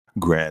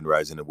Grand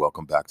Rising and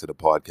welcome back to the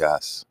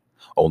podcast,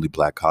 Only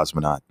Black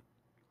Cosmonaut.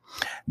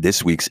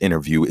 This week's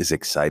interview is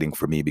exciting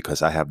for me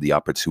because I have the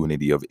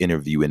opportunity of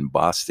interviewing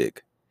Bostic.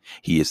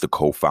 He is the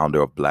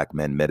co-founder of Black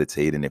Men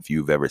Meditate, and if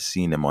you've ever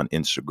seen him on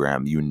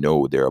Instagram, you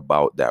know they're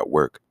about that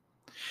work.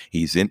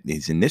 He's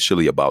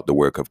initially about the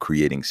work of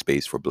creating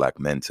space for Black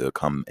men to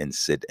come and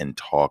sit and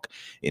talk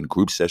in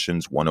group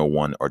sessions,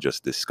 101, or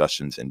just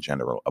discussions in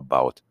general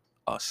about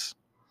us.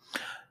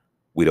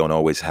 We don't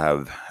always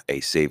have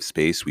a safe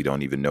space. We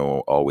don't even know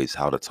always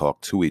how to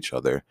talk to each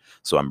other.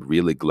 So I'm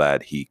really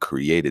glad he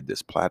created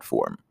this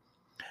platform.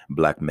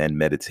 Black Men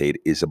Meditate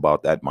is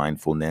about that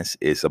mindfulness,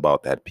 is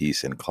about that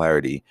peace and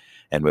clarity.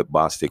 And with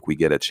Bostic, we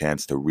get a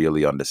chance to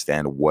really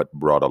understand what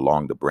brought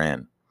along the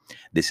brand.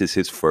 This is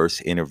his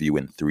first interview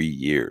in 3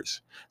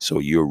 years. So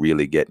you're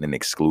really getting an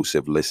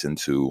exclusive listen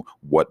to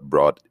what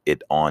brought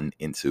it on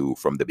into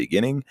from the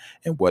beginning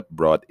and what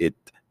brought it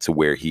to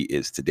where he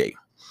is today.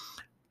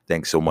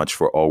 Thanks so much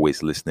for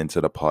always listening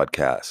to the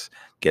podcast.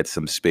 Get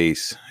some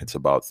space. It's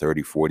about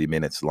 30, 40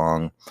 minutes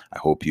long. I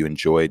hope you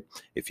enjoyed.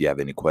 If you have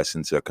any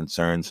questions or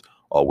concerns,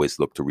 always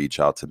look to reach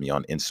out to me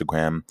on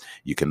Instagram.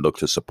 You can look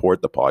to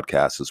support the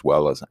podcast as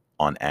well as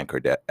on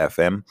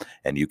Anchor.fm.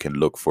 And you can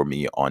look for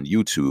me on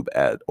YouTube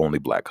at Only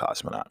Black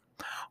Cosmonaut.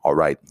 All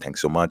right. Thanks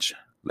so much.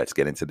 Let's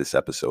get into this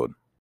episode.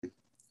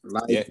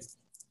 Life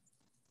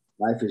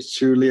is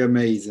truly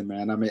amazing,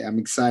 man. I'm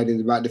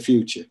excited about the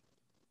future.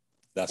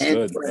 That's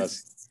good.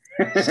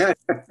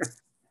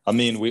 I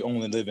mean, we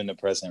only live in the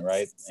present,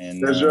 right?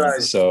 And that's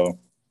right. So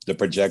the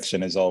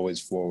projection is always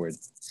forward.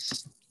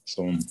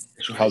 So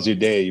how's your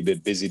day? You been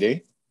busy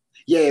day?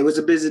 Yeah, it was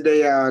a busy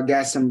day. I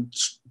got some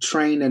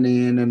training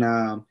in, and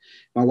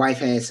my wife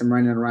had some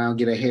running around,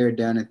 get her hair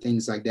done and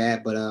things like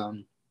that. But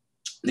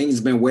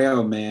things been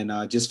well, man.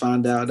 Just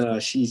found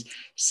out she's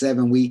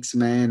 7 weeks,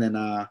 man. And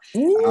I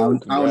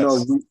don't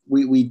know if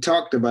we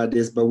talked about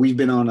this, but we've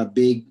been on a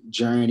big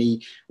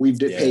journey. We've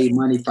paid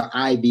money for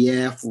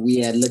IVF. We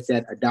had looked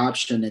at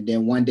adoption. And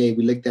then one day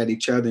we looked at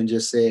each other and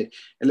just said,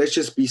 hey, let's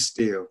just be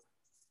still.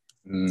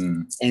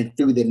 And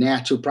through the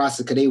natural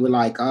process, because they were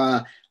like,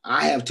 I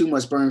have too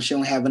much sperm. She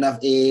don't have enough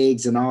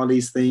eggs and all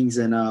these things.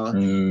 And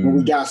when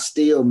we got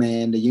still,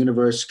 man, the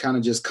universe kind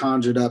of just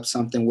conjured up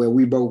something where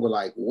we both were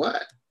like,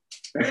 what?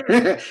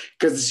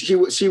 Because she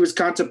was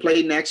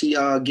contemplating actually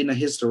getting a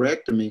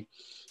hysterectomy.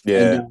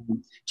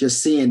 And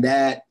just seeing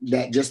that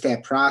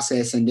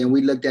process, and then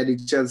we looked at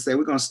each other and said,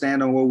 we're gonna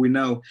stand on what we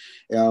know.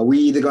 We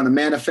either gonna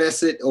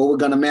manifest it or we're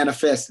gonna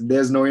manifest it.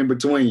 There's no in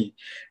between.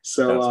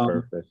 So that's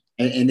perfect.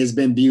 And it's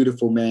been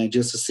beautiful, man,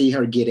 just to see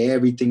her get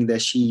everything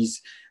that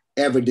she's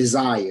ever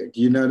desired.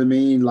 You know what I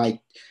mean?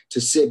 Like to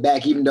sit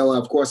back, even though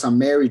of course I'm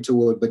married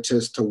to her, but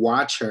just to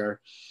watch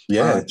her.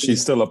 Yeah,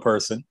 she's still a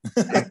person.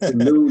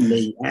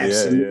 Absolutely,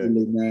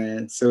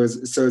 man. So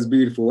it's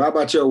beautiful. How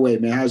about your way,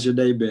 man? How's your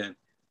day been?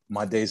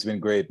 My day's been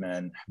great,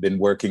 man. Been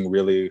working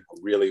really,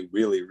 really,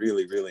 really,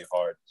 really, really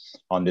hard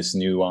on this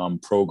new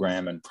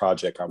program and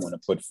project I want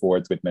to put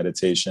forth with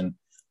meditation.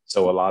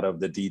 So a lot of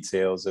the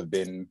details have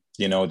been,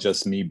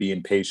 just me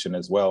being patient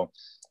as well.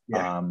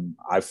 Yeah.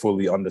 I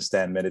fully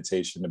understand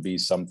meditation to be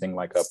something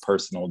like a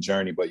personal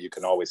journey, but you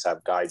can always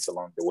have guides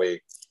along the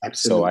way.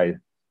 Absolutely. So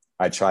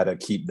I try to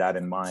keep that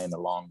in mind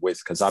along with,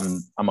 because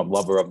I'm a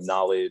lover of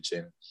knowledge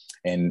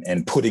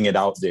and putting it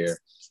out there.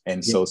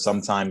 And so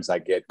sometimes I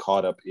get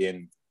caught up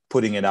in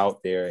putting it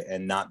out there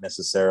and not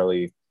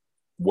necessarily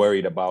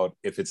worried about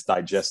if it's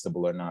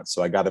digestible or not.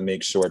 So I got to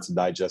make sure it's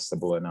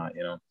digestible or not,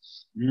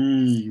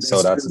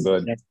 So that's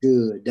good.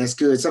 That's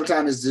good.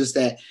 Sometimes it's just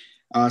that,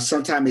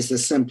 sometimes it's the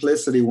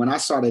simplicity. When I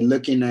started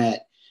looking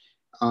at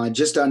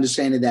just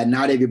understanding that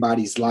not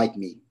everybody's like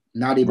me.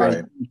 Not everybody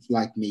thinks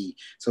like me.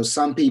 So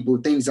some people,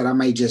 things that I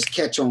may just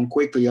catch on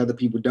quickly, other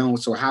people don't.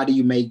 So how do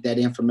you make that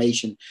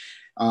information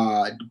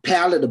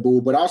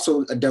palatable, but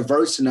also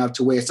diverse enough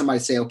to where somebody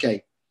say,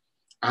 okay,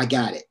 I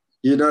got it.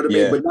 You know what I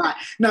mean? But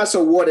not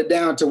so watered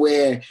down to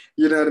where,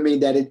 you know what I mean,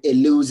 that it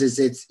loses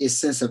its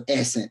sense of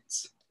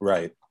essence.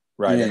 Right.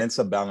 Yeah. And it's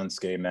a balance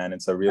game, man.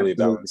 It's a really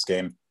balanced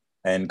game.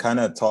 And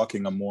kind of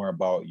talking more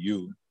about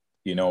you,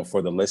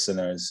 for the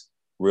listeners,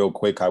 real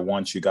quick, I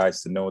want you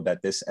guys to know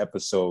that this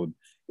episode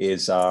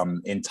is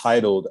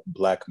entitled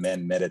Black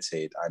Men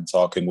Meditate. I'm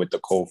talking with the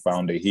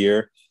co-founder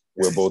here.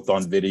 We're both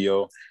on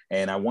video.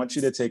 And I want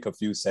you to take a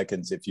few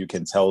seconds, if you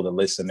can tell the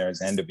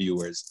listeners and the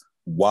viewers,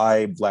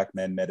 why Black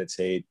Men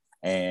Meditate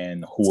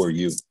and who are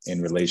you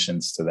in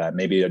relations to that?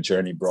 Maybe a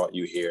journey brought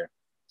you here.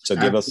 So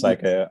give us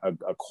like a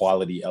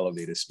quality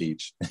elevator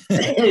speech. Yeah,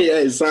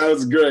 it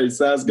sounds great.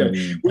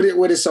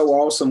 What is so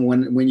awesome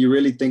when you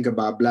really think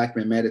about Black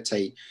Men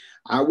Meditate,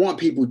 I want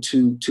people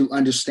to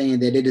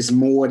understand that it is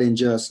more than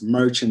just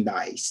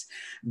merchandise,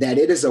 that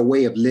it is a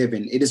way of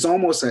living. It is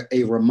almost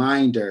a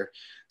reminder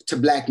to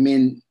Black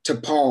men to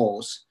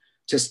pause,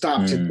 to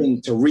stop, to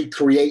think, to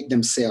recreate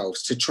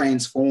themselves, to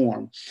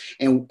transform.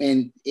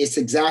 And it's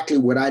exactly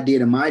what I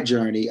did in my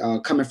journey,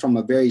 coming from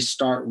a very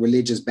stark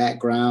religious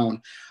background,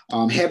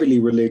 heavily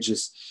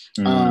religious.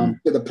 To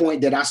the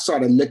point that I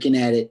started looking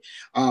at it,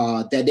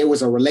 that there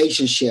was a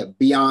relationship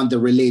beyond the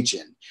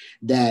religion,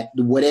 that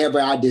whatever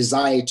I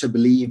desired to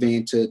believe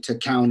in to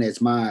count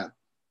as my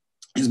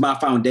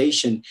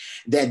foundation,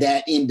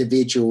 that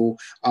individual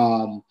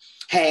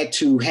had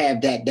to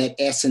have that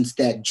essence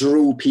that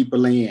drew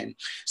people in.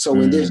 So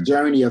in this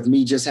journey of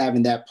me just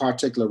having that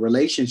particular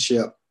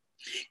relationship,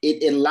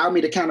 it allowed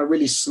me to kind of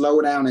really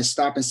slow down and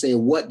stop and say,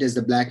 what does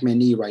the Black man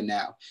need right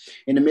now?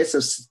 In the midst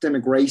of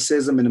systemic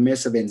racism, in the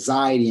midst of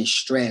anxiety and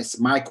stress,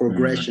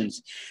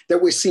 microaggressions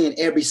that we're seeing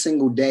every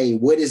single day,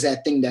 what is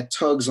that thing that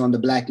tugs on the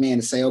Black man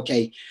to say,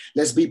 okay,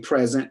 let's be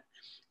present.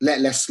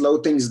 Let's slow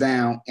things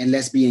down and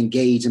let's be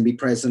engaged and be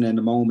present in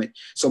the moment.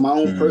 So my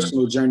own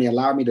personal journey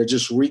allowed me to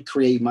just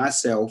recreate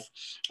myself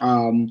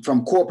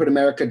from corporate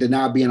America to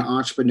now being an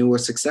entrepreneur,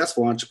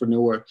 successful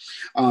entrepreneur,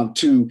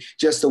 to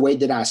just the way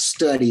that I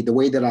study, the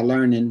way that I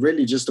learn, and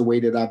really just the way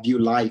that I view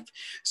life.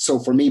 So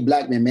for me,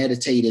 Black Men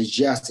Meditate is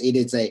just, it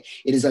is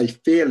a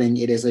feeling,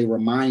 it is a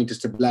reminder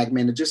to Black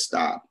men to just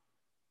stop,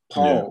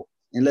 pause,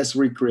 and let's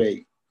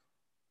recreate.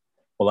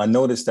 Well, I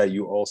noticed that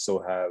you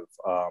also have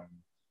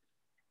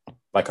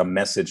like a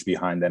message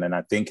behind that. And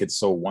I think it's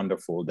so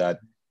wonderful that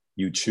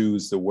you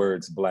choose the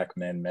words Black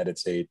Men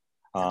Meditate.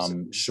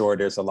 Sure,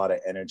 there's a lot of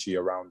energy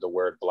around the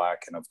word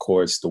Black, and of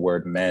course the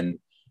word men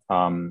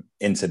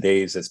in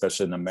today's,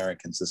 especially in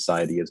American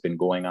society, has been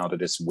going out of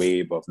this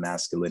wave of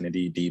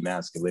masculinity,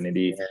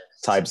 demasculinity,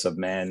 types of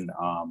men.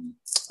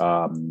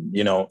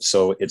 You know,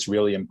 so it's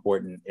really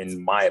important,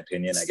 in my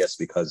opinion, I guess,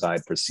 because I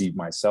perceive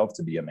myself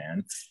to be a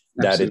man,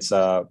 that it's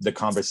the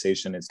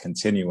conversation is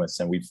continuous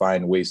and we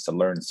find ways to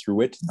learn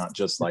through it, not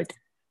just like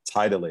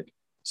title it.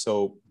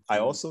 So I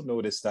also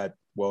noticed that,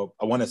 well,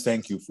 I want to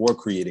thank you for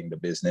creating the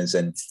business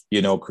and,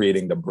 you know,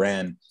 creating the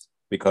brand,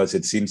 because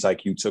it seems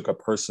like you took a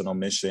personal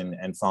mission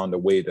and found a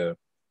way to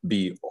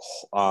be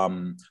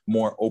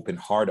more open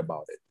heart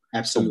about it.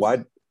 Absolutely.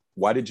 So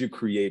why did you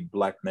create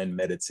Black Men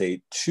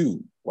Meditate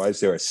 2? Why is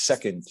there a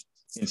second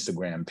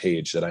Instagram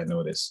page that I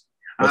noticed?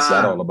 What's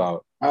that all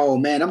about? Oh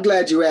man, I'm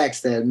glad you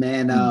asked that,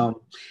 man.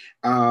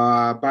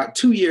 About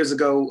 2 years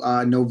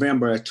ago,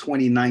 November of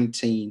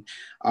 2019,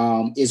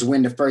 is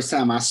when the first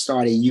time I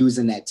started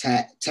using that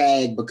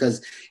tag,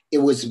 because it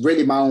was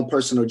really my own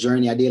personal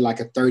journey. I did like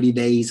a 30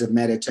 days of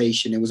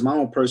meditation. It was my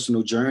own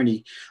personal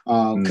journey,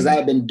 because I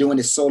had been doing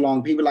it so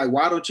long. People were like,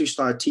 why don't you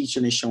start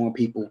teaching and showing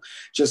people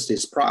just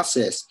this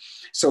process?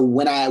 So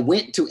when I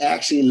went to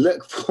actually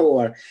look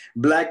for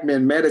Black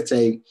Men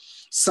Meditate,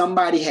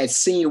 somebody had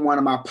seen one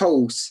of my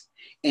posts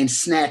and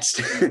snatched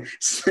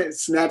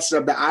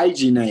up the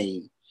IG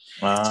name.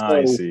 So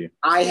I see.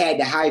 I had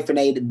to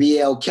hyphenate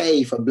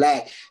BLK for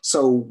Black.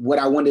 So what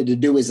I wanted to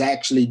do is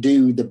actually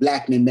do the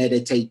Black Men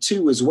Meditate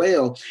 2 as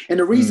well. And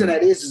the reason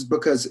that is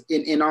because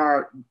in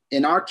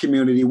our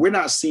community, we're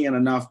not seeing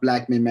enough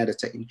Black men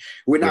meditating.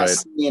 We're not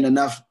seeing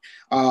enough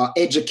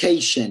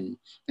education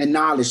and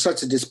knowledge,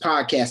 such as this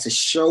podcast, to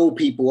show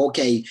people,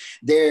 okay,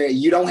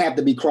 you don't have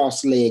to be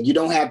cross-legged. You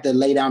don't have to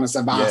lay down in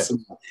savasana,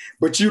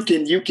 but you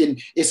can,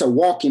 it's a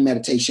walking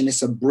meditation.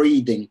 It's a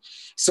breathing.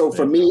 So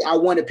for me, I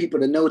wanted people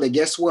to know that,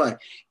 guess what?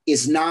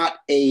 It's not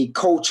a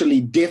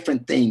culturally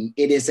different thing.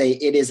 It is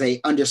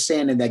a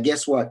understanding that,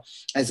 guess what?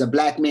 As a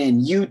Black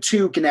man, you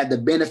too can have the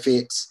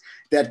benefits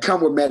that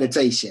come with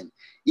meditation.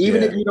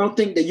 Even if you don't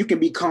think that you can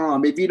be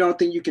calm, if you don't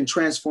think you can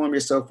transform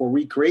yourself or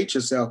recreate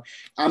yourself,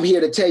 I'm here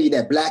to tell you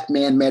that Black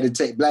men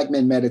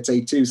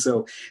meditate too.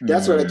 So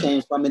that's where it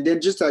came from. And then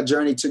just our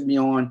journey took me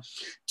on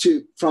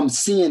from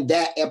seeing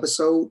that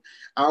episode.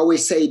 I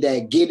always say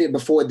that get it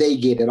before they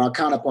get it. Our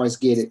counterparts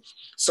get it.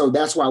 So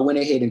that's why I went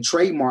ahead and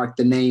trademarked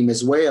the name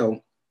as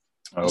well.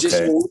 Okay.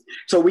 Just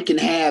so we can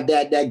have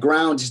that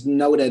ground, just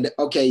know that,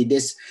 okay,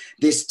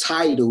 this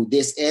title,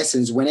 this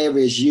essence, whenever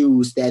it's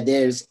used, that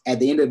there's,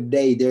 at the end of the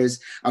day, there's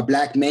a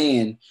Black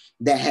man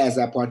that has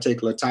that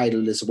particular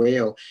title as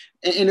well.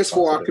 And it's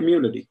for our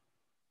community.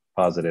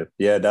 Positive.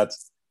 Yeah,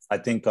 I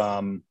think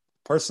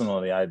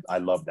personally, I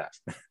love that.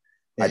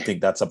 I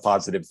think that's a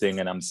positive thing.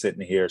 And I'm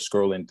sitting here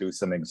scrolling through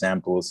some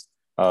examples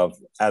of,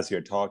 as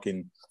you're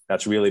talking,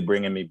 that's really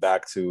bringing me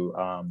back to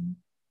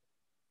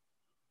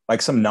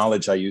like some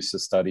knowledge I used to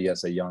study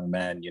as a young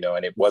man, you know,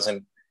 and it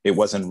wasn't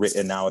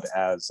written out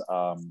as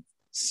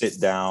sit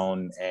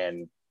down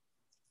and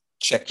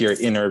check your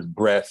inner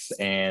breath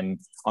and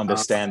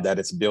understand that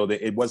it's building.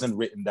 It wasn't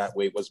written that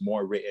way. It was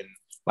more written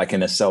like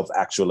in a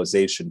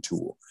self-actualization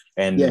tool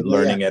and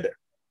learning it,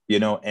 you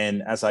know.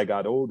 And as I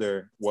got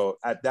older, well,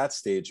 at that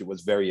stage, it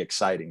was very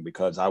exciting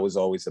because I was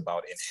always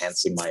about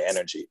enhancing my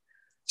energy.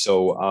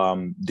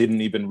 So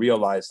didn't even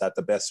realize that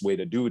the best way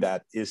to do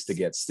that is to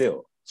get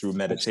still through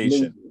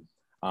meditation.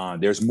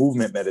 There's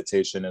movement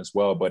meditation as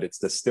well, but it's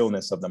the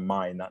stillness of the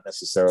mind, not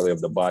necessarily of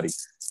the body.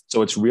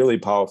 So it's really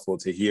powerful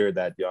to hear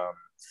that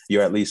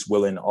you're at least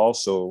willing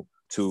also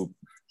to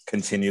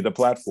continue the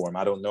platform.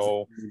 I don't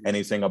know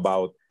anything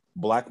about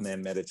Black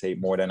Men Meditate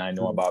more than I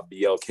know about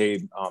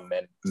BLK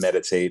Men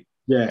Meditate.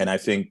 Yeah. And I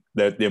think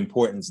that the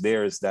importance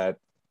there is that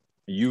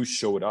you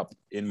showed up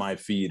in my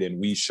feed and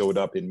we showed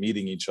up in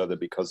meeting each other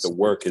because the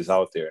work is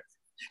out there.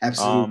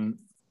 Absolutely.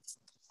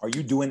 Are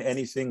you doing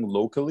anything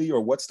locally, or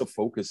what's the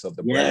focus of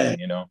the Yeah,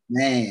 brand, you know?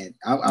 man,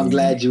 I'm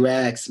glad you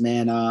asked,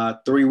 man.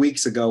 3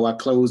 weeks ago, I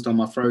closed on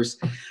my first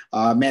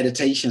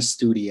meditation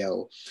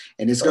studio,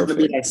 and it's going to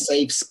be that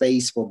safe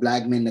space for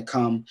Black men to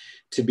come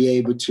to be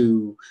able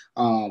to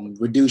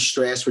reduce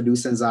stress,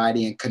 reduce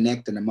anxiety, and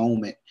connect in the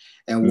moment.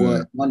 And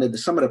what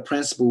some of the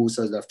principles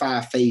of the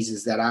 5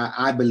 phases that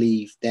I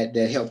believe that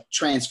help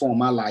transform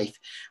my life,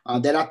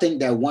 that I think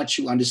that once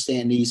you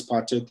understand these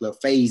particular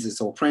phases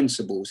or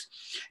principles,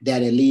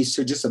 that it leads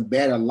to just a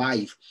better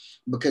life.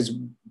 Because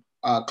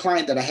a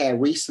client that I had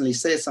recently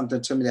said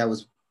something to me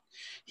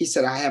he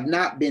said, I have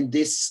not been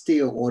this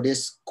still or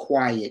this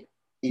quiet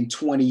in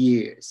 20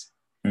 years.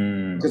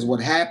 Because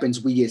what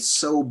happens, we get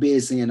so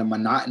busy in the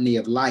monotony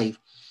of life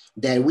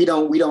that we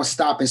don't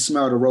stop and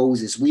smell the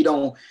roses.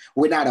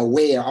 We're not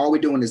aware. All we're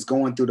doing is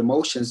going through the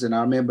motions. And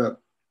I remember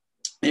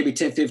maybe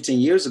 10, 15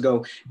 years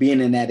ago,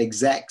 being in that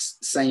exact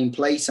same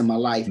place in my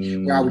life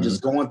where I was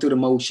just going through the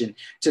motion,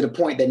 to the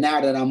point that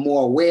now that I'm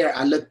more aware,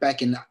 I look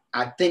back and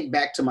I think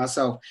back to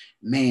myself,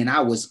 man, I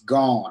was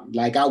gone.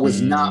 Like I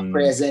was not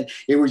present.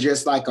 It was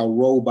just like a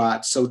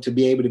robot. So to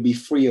be able to be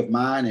free of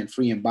mind and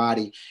free in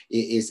body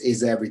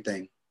is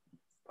everything.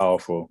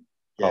 Powerful.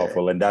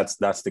 And that's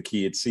the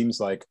key. It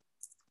seems like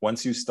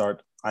once you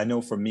start, I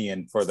know for me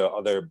and for the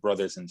other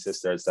brothers and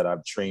sisters that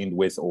I've trained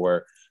with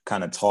or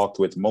kind of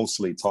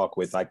mostly talk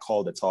with, I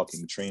call the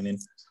talking training,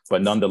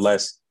 but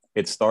nonetheless,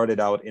 it started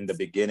out in the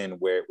beginning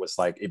where it was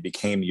like, it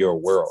became your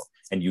world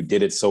and you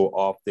did it so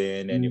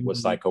often. And it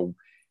was like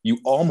you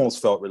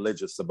almost felt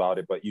religious about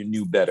it, but you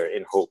knew better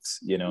in hopes,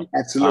 you know?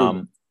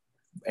 Absolutely.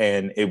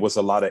 And it was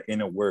a lot of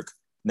inner work.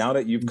 Now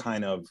that you've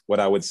kind of, what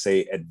I would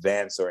say,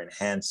 advanced or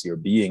enhanced your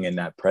being in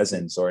that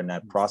presence or in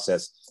that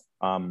process,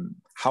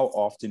 how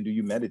often do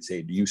you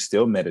meditate? Do you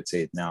still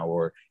meditate now,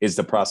 or is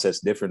the process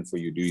different for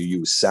you? Do you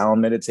use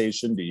sound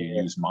meditation? Do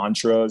you use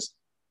mantras,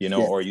 you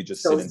know, or you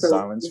just sit in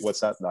silence? What's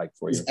that like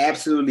for you? It's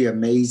absolutely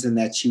amazing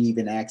that you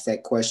even asked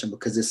that question,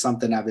 because it's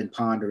something I've been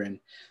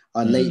pondering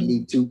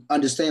lately, to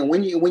understand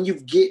when you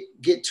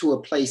get to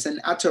a place.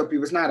 And I tell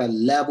people it's not a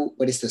level,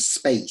 but it's a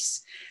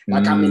space.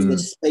 Like I'm in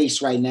this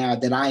space right now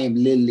that I am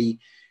literally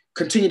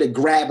continue to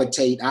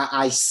gravitate.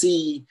 I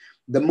see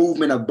the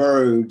movement of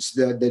birds,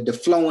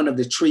 the flowing of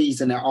the trees,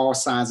 and they're all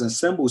signs and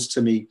symbols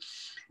to me.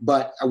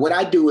 But what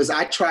I do is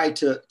I try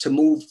to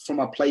move from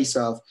a place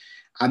of,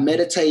 I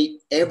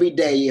meditate every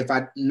day. If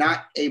I'm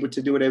not able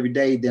to do it every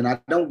day, then I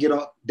don't get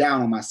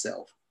down on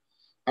myself.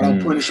 I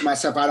don't punish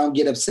myself. I don't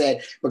get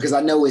upset, because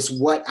I know it's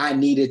what I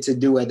needed to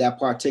do at that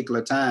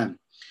particular time.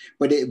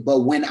 But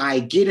when I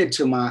get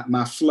into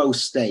my flow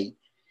state,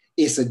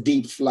 it's a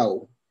deep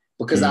flow,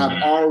 because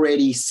I've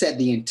already set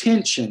the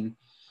intention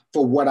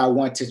for what I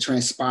want to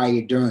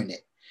transpire during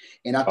it.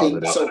 And I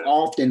think so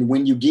often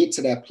when you get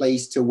to that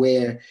place to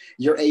where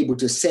you're able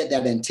to set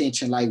that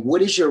intention, like,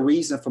 what is your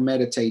reason for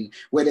meditating?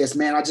 Whether it's,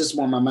 man, I just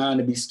want my mind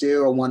to be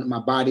still, I want my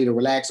body to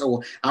relax,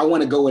 or I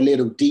want to go a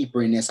little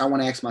deeper in this. I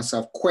want to ask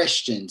myself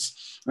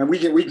questions. And we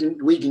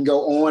can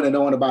go on and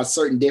on about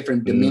certain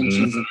different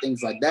dimensions and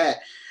things like that.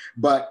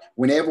 But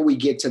whenever we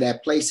get to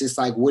that place, it's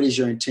like, what is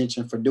your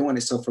intention for doing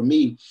it? So for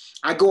me,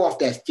 I go off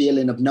that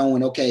feeling of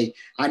knowing, okay,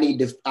 I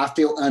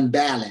feel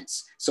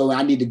unbalanced, so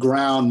I need to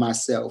ground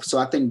myself. So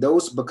I think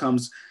those become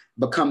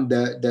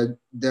the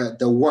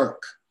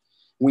work.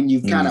 When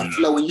you kind of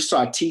flow and you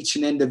start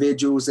teaching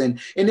individuals, and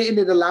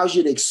it allows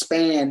you to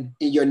expand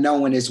in your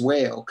knowing as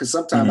well. Because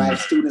sometimes I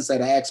have students that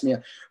ask me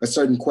a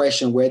certain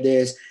question where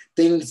there's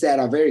things that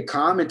are very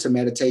common to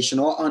meditation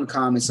or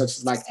uncommon, such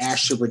as like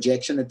astral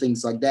projection and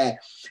things like that.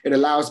 It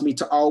allows me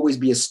to always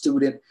be a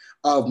student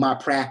of my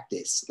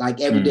practice.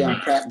 Like every day I'm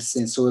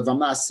practicing. So if I'm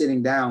not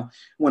sitting down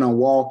when I'm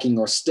walking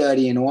or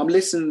studying, or I'm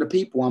listening to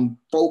people, I'm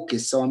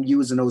focused. So I'm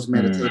using those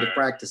meditative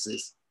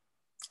practices.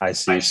 I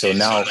see. So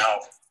now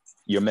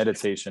your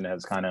meditation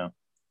has kind of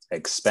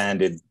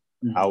expanded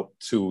out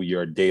to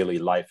your daily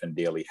life and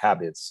daily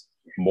habits,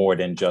 more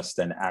than just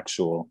an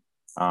actual,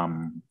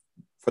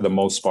 for the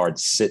most part,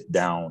 sit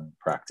down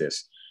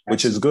practice,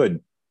 which is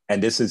good.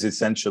 And this is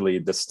essentially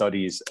the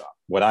studies,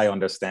 what I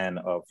understand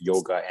of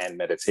yoga and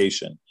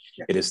meditation.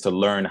 It is to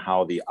learn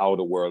how the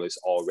outer world is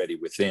already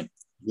within,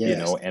 you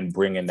know, and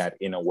bringing that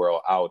inner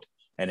world out.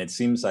 And it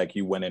seems like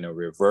you went in a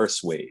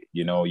reverse way.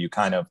 You know, you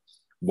kind of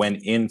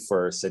went in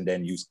first, and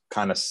then you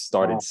kind of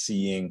started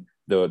seeing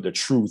the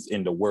truth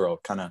in the world,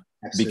 kind of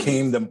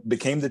became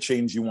the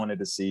change you wanted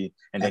to see.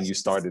 And then you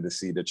started to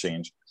see the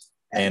change.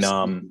 And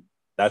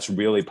that's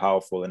really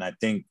powerful. And I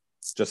think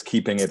just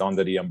keeping it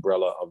under the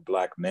umbrella of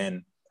Black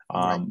men,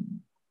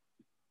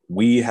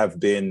 we have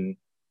been,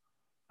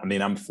 I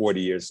mean, I'm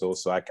 40 years old,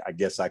 so I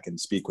guess I can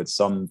speak with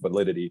some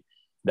validity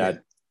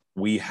that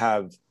we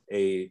have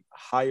a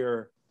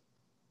higher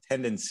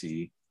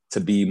tendency to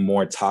be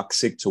more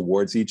toxic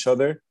towards each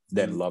other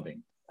than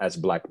loving as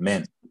Black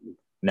men.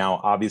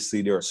 Now,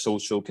 obviously, there are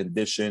social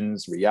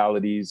conditions,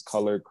 realities,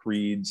 color,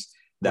 creeds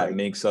that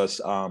makes us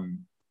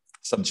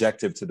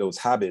subjective to those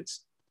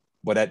habits.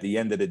 But at the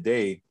end of the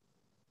day,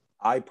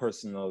 I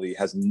personally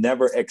has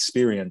never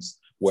experienced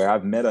where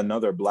I've met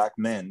another Black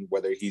man,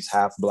 whether he's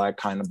half Black,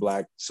 kind of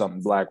Black,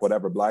 something Black,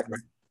 whatever Black,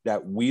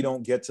 that we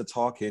don't get to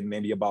talking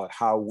maybe about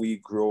how we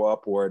grew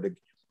up, or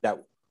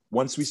that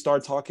once we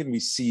start talking, we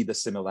see the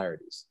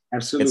similarities.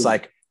 Absolutely. It's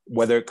like,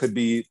 whether it could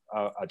be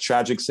a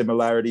tragic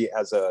similarity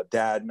as a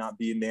dad not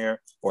being there,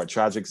 or a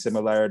tragic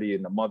similarity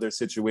in the mother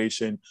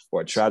situation,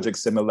 or a tragic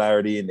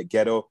similarity in the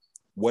ghetto,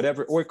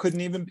 whatever, or it couldn't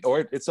even,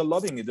 or it's a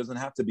loving, it doesn't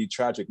have to be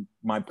tragic.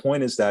 My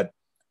point is that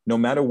no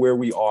matter where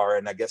we are,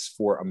 and I guess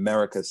for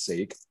America's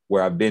sake,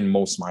 where I've been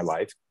most of my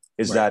life,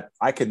 is that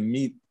I can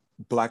meet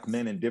Black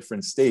men in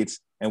different states,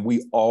 and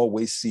we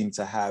always seem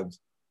to have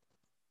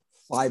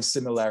 5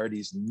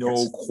 similarities,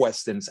 no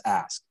questions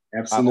asked.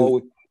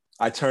 Absolutely.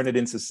 I turn it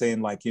into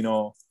saying, like,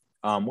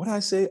 what did I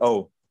say?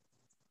 Oh,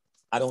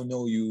 I don't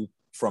know you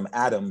from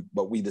Adam,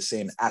 but we the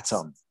same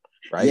atom,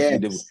 right?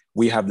 Yes.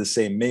 We have the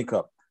same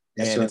makeup.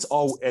 That's and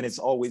right. it's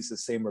always the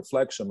same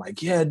reflection.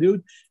 Like, yeah, dude.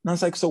 And I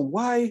was like, so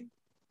why?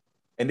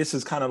 And this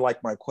is kind of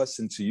like my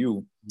question to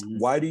you. Mm-hmm.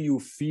 Why do you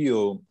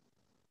feel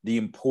the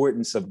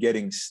importance of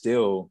getting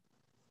still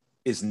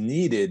is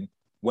needed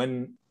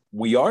when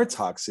we are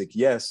toxic?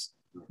 Yes,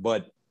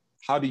 but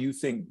how do you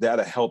think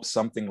that'll help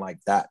something like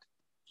that?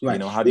 Right.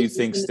 How do you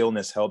think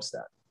stillness helps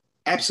that?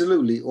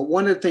 Absolutely. Well,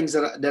 one of the things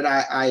that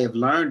I have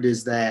learned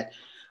is that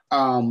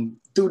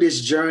through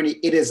this journey,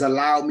 it has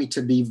allowed me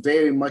to be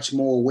very much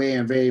more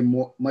aware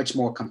and much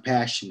more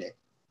compassionate.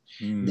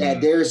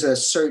 That there's a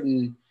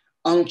certain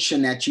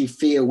unction that you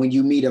feel when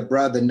you meet a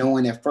brother,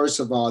 knowing that, first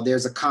of all,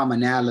 there's a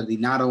commonality,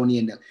 not only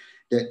in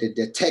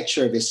the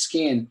texture of his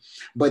skin,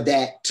 but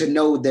that to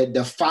know that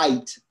the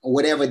fight, or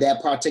whatever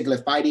that particular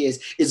fight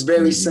is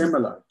very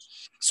similar.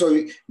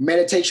 So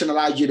meditation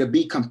allows you to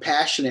be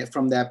compassionate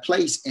from that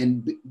place,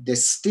 and the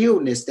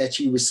stillness that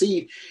you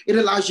receive, it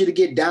allows you to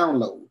get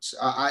downloads.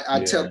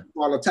 I tell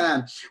people all the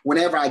time,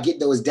 whenever I get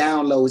those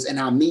downloads and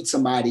I meet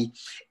somebody,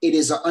 it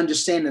is an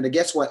understanding that,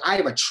 guess what? I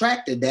have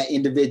attracted that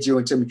individual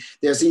into me.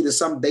 There's either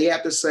something they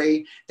have to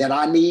say that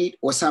I need,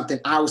 or something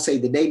I would say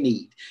that they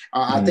need.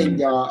 I think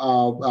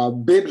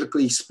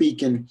biblically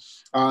speaking,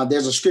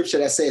 there's a scripture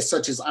that says,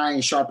 such as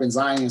iron sharpens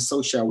iron,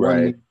 so shall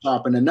one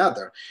sharpen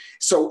another.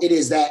 So it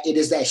is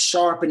that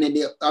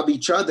sharpening of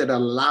each other that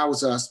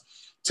allows us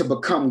to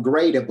become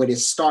greater, but it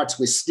starts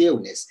with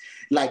stillness.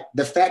 Like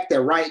the fact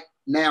that right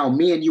now,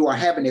 me and you are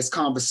having this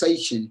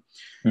conversation,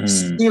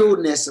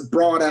 stillness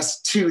brought us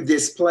to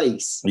this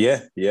place. Yeah.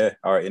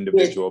 Our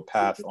individual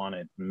path on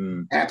it.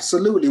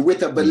 Absolutely.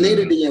 With a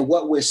validity in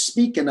what we're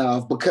speaking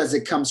of, because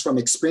it comes from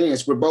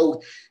experience. We're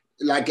both,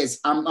 like, this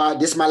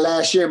is my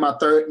last year, my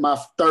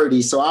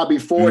 30, so I'll be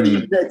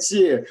 40 next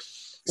year.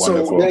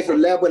 Wonderful. So there's a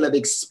level of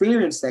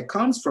experience that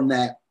comes from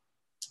that,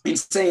 and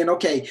saying,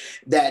 okay,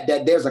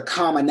 that there's a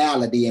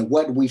commonality in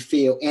what we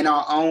feel in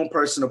our own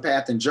personal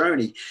path and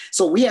journey.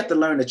 So we have to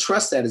learn to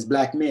trust that as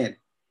Black men,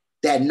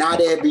 that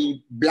not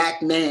every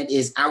Black man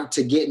is out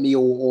to get me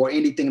or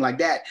anything like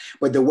that.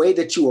 But the way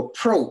that you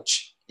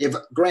approach, if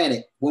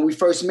granted, when we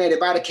first met,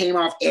 if I'd have came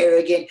off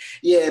arrogant,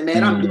 yeah,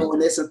 man, I'm doing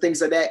this and things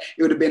like that,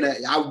 it would have been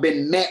I've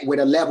been met with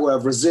a level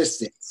of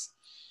resistance.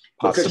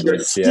 Because your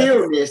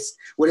stillness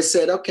would have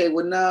said, okay,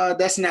 well, no,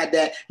 that's not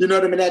that. You know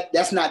what I mean?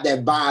 That's not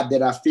that vibe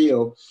that I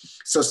feel.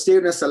 So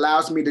stillness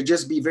allows me to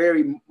just be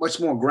very much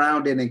more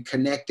grounded and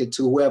connected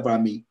to whoever I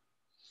meet,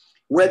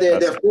 whether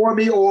they're for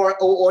me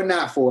or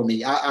not for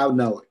me. I'll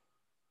know it.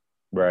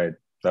 Right.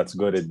 That's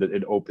good.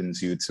 It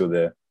opens you to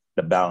the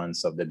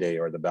balance of the day,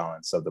 or the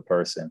balance of the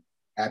person.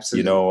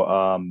 Absolutely.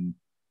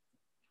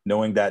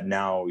 Knowing that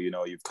now,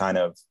 you've kind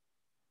of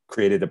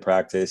created a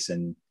practice,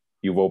 and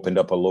you've opened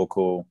up a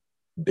local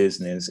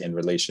business in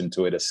relation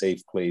to it, a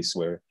safe place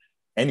where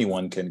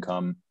anyone can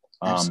come,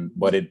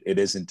 but it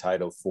is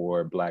entitled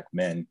for Black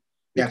men,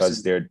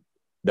 because there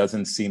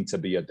doesn't seem to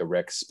be a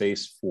direct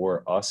space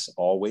for us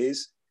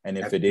always, and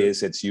if it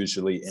is, it's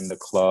usually in the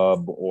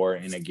club or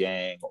in a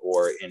gang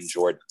or in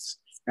Jordans.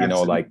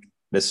 Like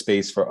the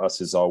space for us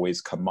is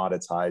always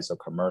commoditized or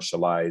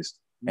commercialized,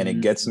 and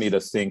it gets me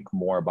to think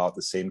more about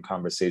the same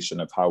conversation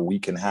of how we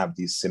can have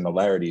these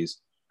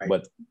similarities,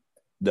 but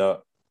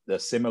the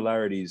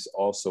similarities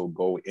also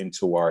go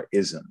into our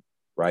ism,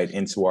 right?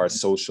 Into our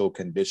social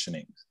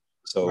conditioning.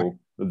 So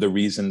the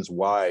reasons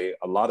why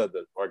a lot of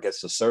or I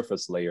guess the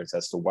surface layers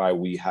as to why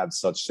we have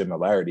such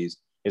similarities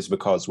is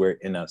because we're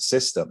in a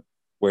system.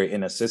 We're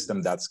in a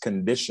system that's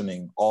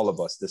conditioning all of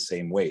us the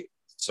same way.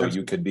 So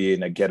you could be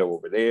in a ghetto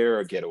over there,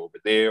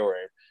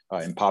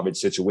 or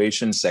impoverished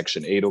situation,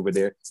 Section 8 over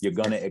there. You're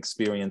going to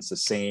experience the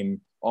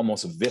same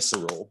almost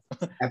visceral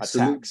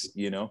attacks,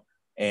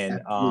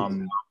 And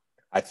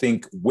I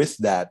think with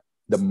that,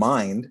 the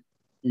mind,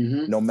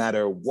 no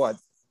matter what,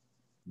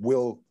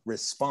 will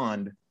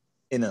respond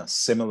in a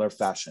similar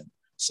fashion.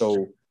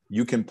 So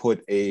you can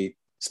put a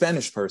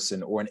Spanish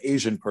person or an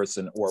Asian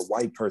person or a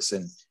white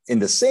person in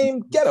the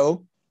same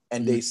ghetto,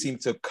 and they seem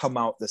to come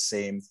out the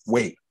same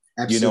way.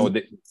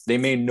 Absolutely. They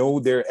may know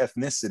their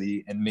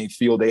ethnicity and may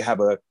feel they have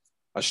a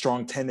a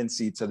strong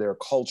tendency to their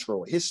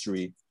cultural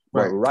history,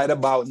 but right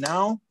about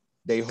now,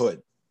 they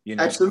hood, you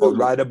know, or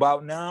right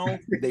about now,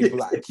 they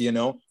black, you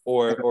know,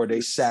 or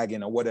they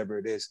sagging or whatever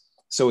it is.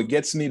 So it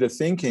gets me to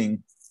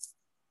thinking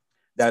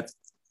that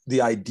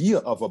the idea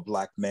of a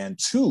black man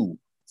too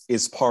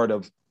is part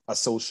of a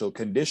social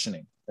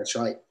conditioning. That's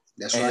right.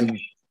 And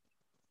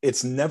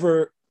it's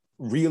never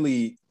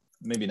really,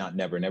 maybe not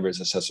never, never is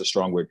such a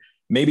strong word.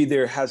 Maybe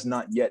there has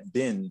not yet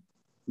been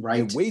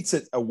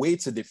a way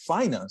to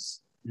define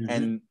us,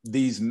 and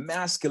these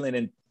masculine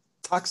and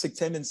toxic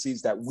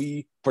tendencies that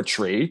we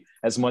portray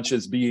as much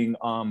as being,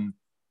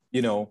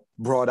 you know,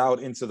 brought out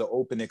into the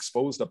open,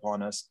 exposed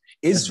upon us,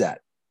 is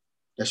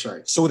That's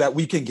right. So that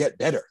we can get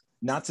better.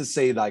 Not to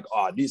say like,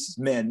 oh, these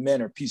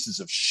men are pieces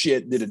of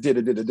shit,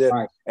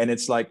 right. And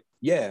it's like,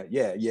 yeah.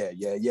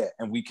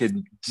 And we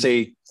can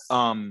say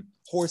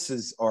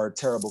horses are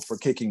terrible for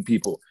kicking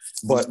people,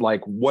 but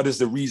like, what is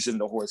the reason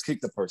the horse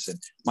kicked the person?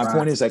 My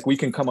point is, like, we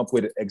can come up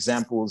with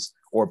examples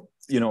or,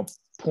 you know,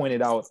 point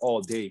it out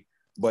all day,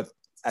 but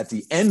at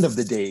the end of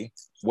the day,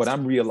 what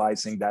I'm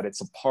realizing that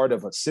it's a part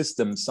of a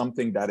system,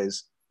 something that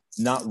is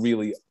not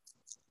really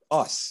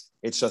us.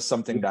 It's just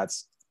something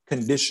that's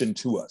conditioned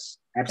to us.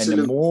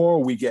 Absolutely. And the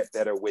more we get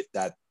better with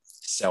that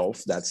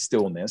self, that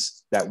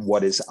stillness, that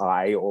what is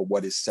I or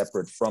what is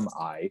separate from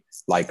I,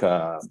 like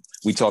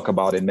we talk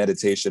about in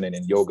meditation and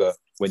in yoga,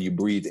 when you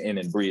breathe in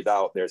and breathe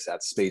out, there's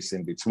that space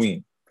in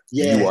between.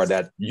 Yeah.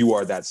 You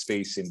are that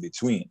space in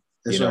between.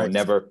 That's you know, right.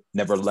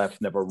 never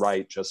left, never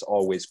right, just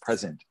always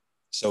present.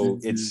 So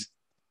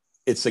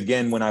it's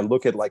again, when I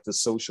look at like the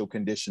social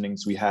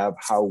conditionings we have,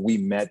 how we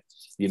met,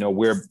 you know,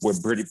 we're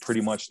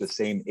pretty much the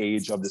same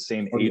age, of the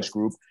same age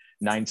group.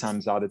 9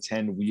 times out of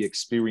 10, we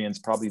experience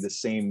probably the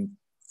same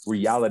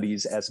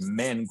realities as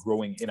men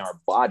growing in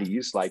our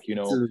bodies, like, you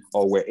know,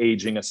 or we're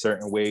aging a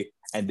certain way.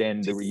 And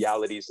then the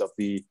realities of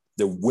the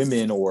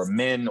women or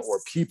men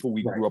or people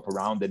we grew up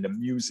around, and the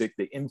music,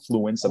 the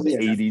influence of the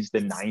 80s,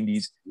 the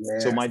 90s. Yeah.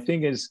 So my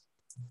thing is,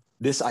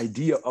 this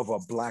idea of a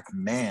black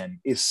man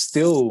is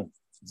still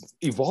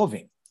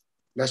evolving.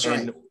 That's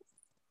right. And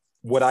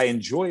what I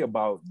enjoy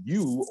about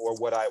you, or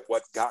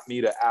what got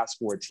me to ask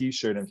for a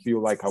t-shirt and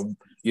feel like I'm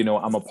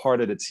a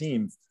part of the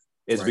team,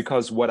 is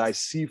because what I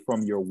see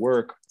from your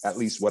work, at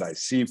least what I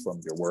see from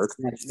your work,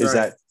 is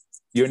that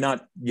you're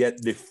not yet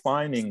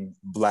defining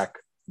black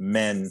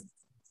men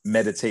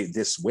meditate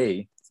this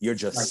way. You're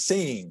just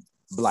saying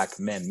black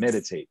men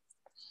meditate.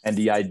 And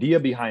the idea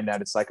behind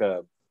that, it's like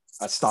a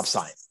stop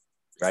sign,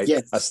 right?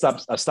 Yes.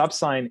 A stop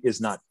sign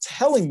is not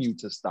telling you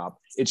to stop.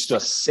 It's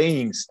just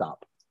saying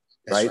stop,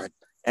 right?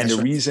 And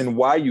the reason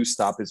why you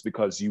stop is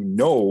because you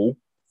know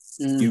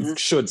you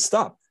should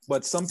stop.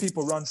 But some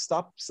people run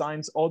stop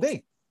signs all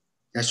day.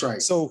 That's right.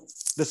 So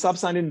the stop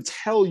sign didn't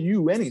tell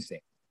you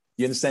anything.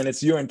 You understand?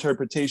 It's your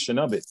interpretation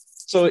of it.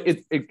 So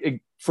it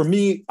for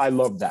me, I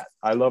love that.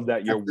 I love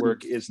that your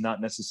work is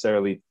not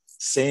necessarily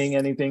saying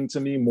anything to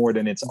me more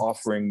than it's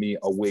offering me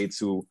a way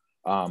to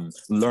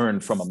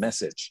learn from a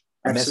message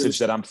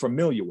that I'm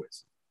familiar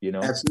with. You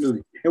know?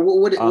 Absolutely. And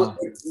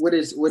what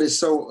is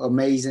so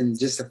amazing,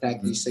 just the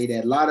fact that you say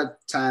that. A lot of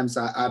times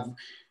I've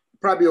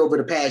probably over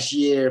the past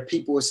year,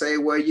 people will say,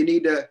 well, you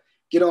need to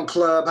get on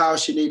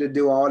Clubhouse, you need to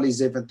do all these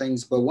different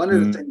things. But one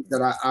of the things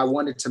that I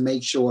wanted to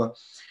make sure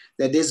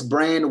that this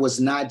brand was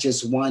not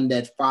just one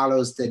that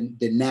follows the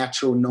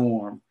natural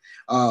norm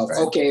of,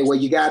 okay, well,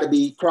 you got to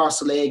be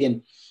cross-legged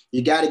and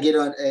you got to get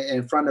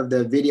in front of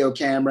the video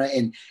camera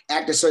and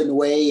act a certain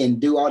way and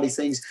do all these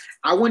things.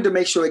 I wanted to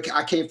make sure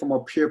I came from a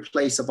pure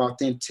place of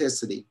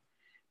authenticity,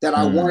 that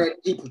I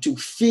wanted people to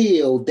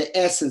feel the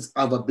essence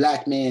of a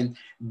black man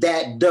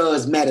that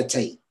does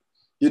meditate.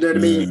 You know what I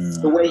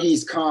mean? The way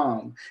he's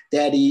calm,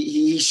 that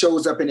he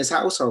shows up in his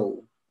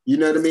household. You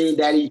know what I mean?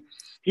 That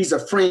he's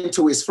a friend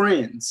to his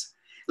friends.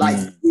 Like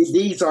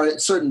these are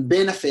certain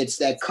benefits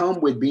that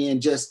come with being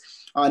just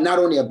not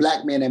only a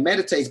black man that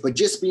meditates, but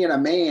just being a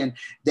man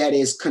that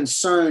is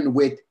concerned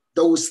with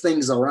those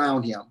things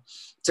around him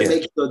to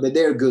make sure that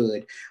they're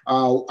good.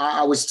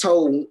 I was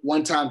told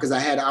one time, because I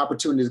had an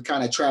opportunity to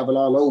kind of travel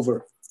all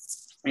over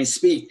and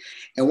speak,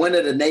 and one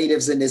of the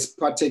natives in this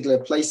particular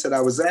place that I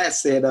was at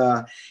said,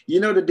 you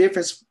know the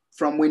difference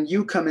from when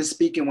you come and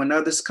speak and when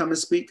others come and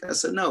speak? I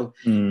said, no.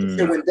 He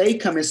said, when they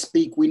come and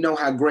speak, we know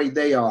how great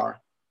they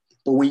are.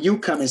 But when you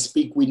come and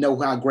speak, we know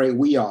how great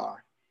we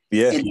are.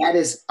 Yeah. And that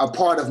is a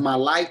part of my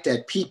life,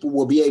 that people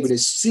will be able to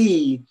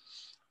see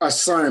a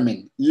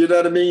sermon. You know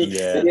what I mean?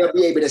 Yeah. And they'll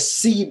be able to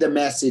see the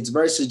message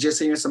versus just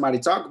hearing somebody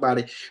talk about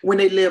it when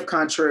they live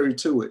contrary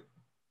to it.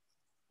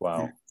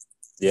 Wow.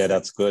 Yeah,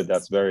 that's good.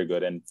 That's very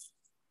good. And,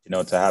 you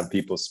know, to have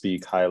people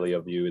speak highly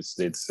of you, it's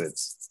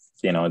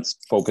you know, it's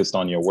focused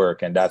on your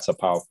work, and that's a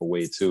powerful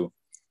way too.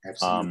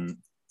 Absolutely.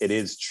 It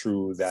is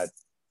true that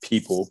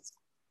people,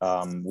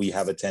 we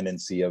have a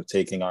tendency of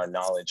taking our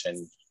knowledge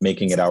and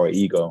making it our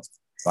ego,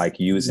 like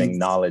using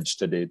knowledge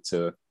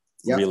to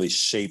really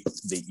shape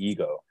the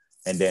ego.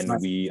 And then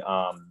we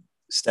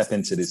step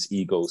into this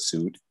ego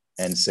suit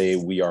and say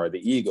we are the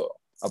ego.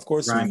 Of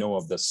course, we know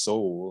of the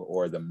soul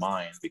or the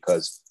mind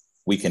because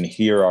we can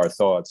hear our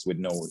thoughts with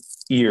no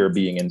ear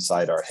being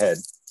inside our head.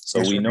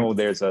 So we know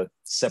there's a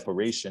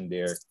separation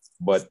there,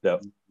 but the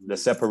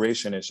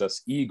separation is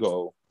just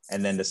ego.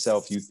 And then the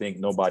self you think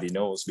nobody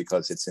knows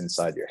because it's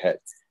inside your head.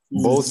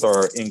 Both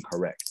are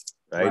incorrect,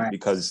 right?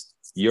 Because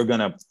you're going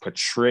to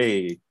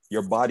portray,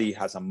 your body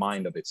has a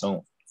mind of its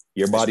own.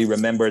 Your body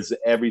remembers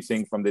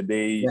everything from the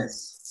day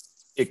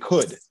it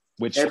could,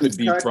 which could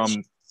be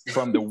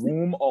from the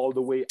womb all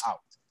the way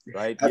out,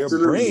 right? Absolutely.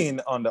 Your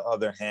brain, on the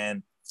other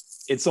hand,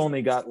 it's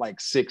only got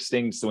like 6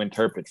 things to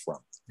interpret from.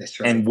 That's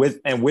right.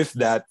 And with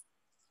that,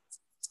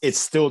 it's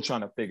still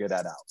trying to figure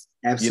that out.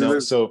 Absolutely. You know,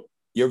 so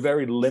you're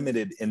very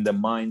limited in the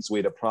mind's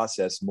way to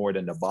process more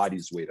than the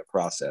body's way to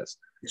process.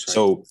 Right.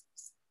 So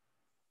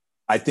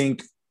I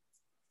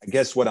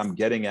guess what I'm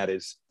getting at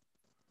is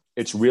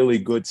it's really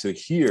good to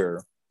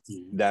hear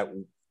that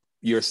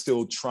you're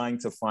still trying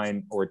to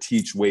find or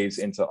teach ways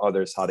into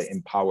others how to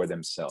empower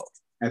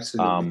themselves.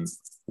 Absolutely.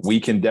 We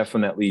can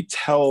definitely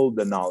tell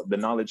the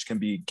knowledge can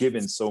be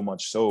given so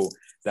much so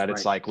that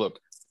it's like, look,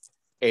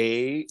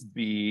 A,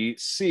 B,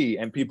 C,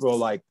 and people are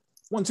like,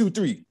 1, 2,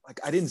 3. Like,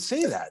 I didn't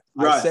say that.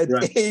 I said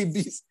A,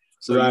 B.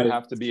 So you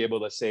have to be able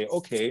to say,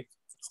 okay,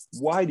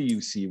 why do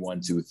you see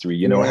 1, 2, 3?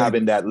 You know,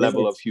 having that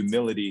level of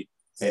humility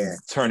and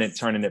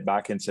turning it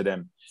back into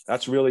them.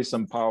 That's really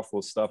some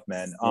powerful stuff,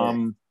 man.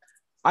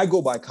 I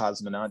go by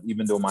Cosmonaut,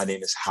 even though my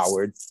name is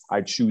Howard.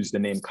 I choose the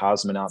name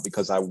Cosmonaut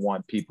because I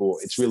want people,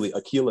 it's really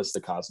Achilles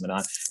the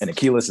Cosmonaut, and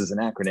Achilles is an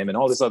acronym and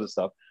all this other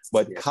stuff.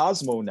 But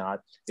Cosmonaut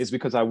is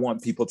because I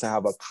want people to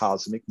have a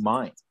cosmic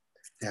mind.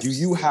 Absolutely. Do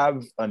you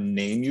have a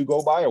name you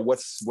go by, or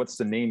what's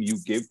the name you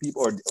give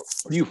people, or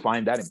do you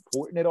find that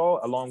important at all?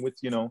 Along with,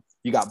 you know,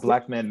 you got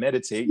Black Man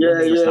Meditate, your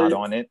name is not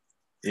on it,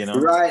 you know.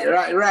 Right.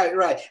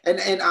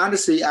 And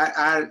honestly,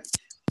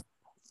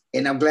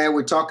 and I'm glad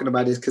we're talking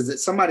about this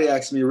because somebody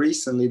asked me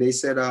recently. They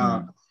said,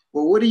 "Well,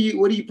 what do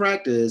you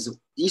practice?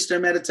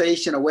 Eastern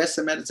meditation or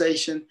Western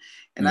meditation?"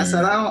 And I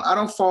said, "I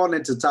don't fall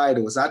into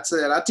titles. I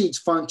said I teach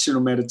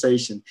functional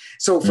meditation.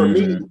 So for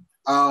me,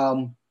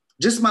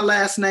 just my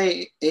last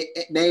name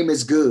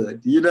is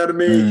good. You know what I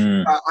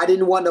mean? I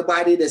didn't want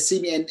nobody to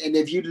see me. And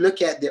if you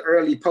look at the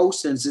early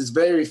postings, there's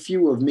very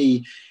few of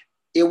me.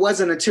 It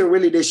wasn't until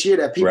really this year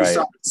that people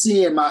started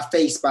seeing my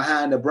face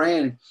behind the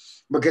brand,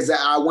 because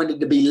I wanted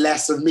to be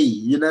less of me.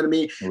 You know what I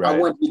mean? I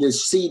want you to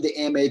see the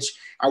image.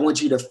 I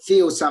want you to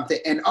feel something.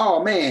 And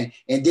oh man,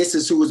 and this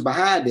is who's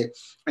behind it.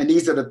 And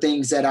these are the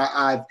things that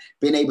I've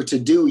been able to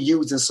do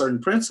using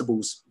certain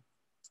principles.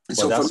 Well,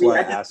 so that's for me, why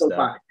I asked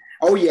that.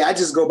 I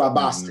just go by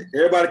Boston.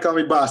 Everybody call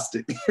me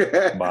Boston.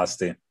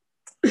 Boston.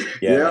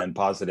 Yeah, and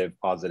positive.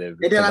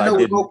 And then I know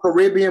we go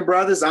Caribbean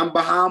brothers. I'm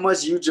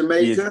Bahamas, you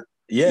Jamaica.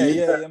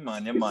 Yeah,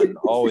 man.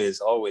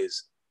 Always.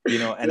 You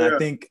know, and I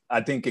think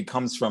it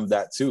comes from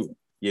that too.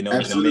 You know,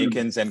 absolutely.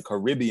 Jamaicans and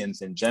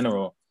Caribbeans in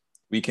general,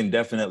 we can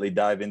definitely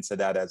dive into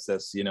that as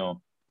this, you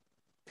know,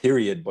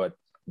 period. But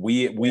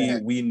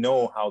we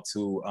know how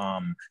to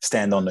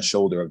stand on the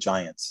shoulder of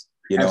giants,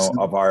 you know,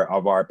 of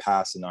our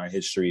past and our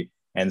history.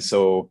 And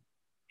so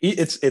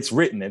it's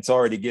written, it's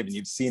already given.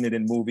 You've seen it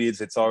in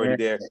movies, it's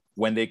already there.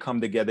 When they come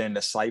together in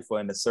the cipher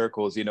and the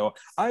circles, you know,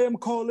 I am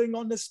calling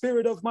on the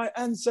spirit of my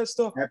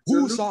ancestor,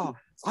 Husa.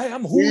 I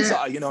am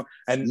Husa, you know,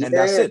 and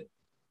that's it,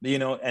 you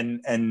know,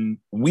 and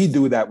we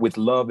do that with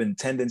love and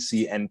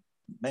tendency. And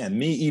man,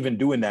 me even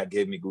doing that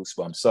gave me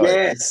goosebumps. Sorry.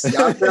 Yes.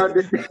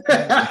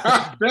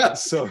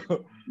 so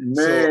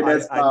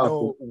I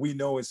know, we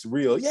know it's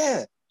real.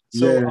 Yeah.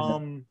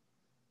 So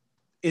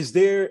is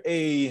there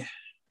a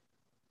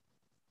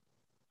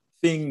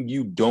thing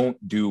you don't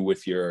do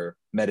with your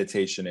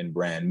meditation and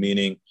brand,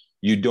 meaning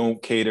you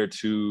don't cater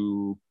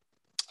to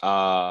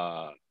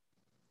KKK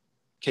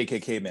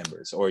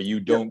members, or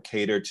you don't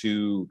cater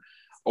to,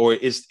 or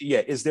is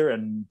there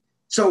an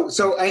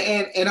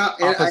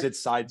opposite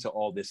side to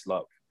all this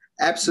love?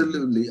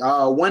 Absolutely.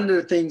 One of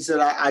the things that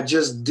I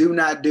just do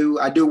not do,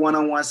 I do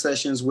one-on-one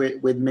sessions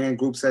with men,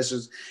 group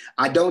sessions.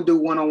 I don't do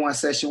one-on-one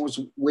sessions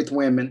with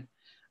women.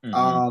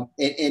 And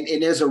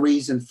there's a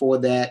reason for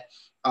that.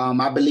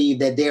 I believe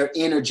that their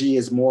energy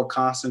is more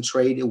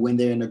concentrated when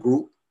they're in a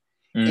group,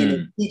 and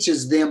it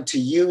teaches them to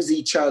use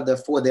each other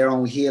for their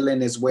own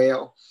healing as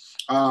well.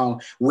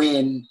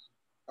 When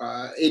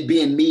it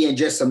being me and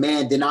just a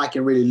man, then I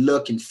can really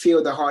look and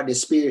feel the heart and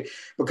spirit,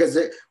 because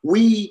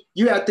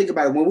you have to think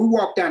about it. When we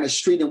walk down the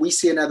street and we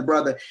see another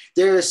brother,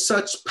 there is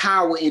such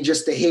power in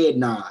just a head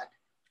nod.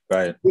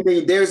 Right. I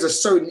mean, there's a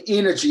certain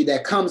energy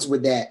that comes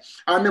with that.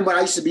 I remember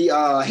I used to be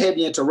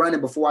heavy into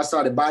running before I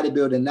started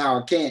bodybuilding. Now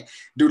I can't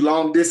do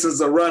long distance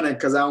of running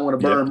because I don't want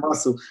to burn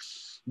muscle.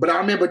 But I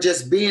remember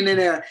just being in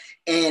there,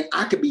 and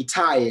I could be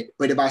tired,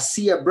 but if I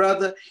see a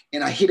brother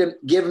and I hit him,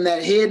 give him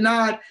that head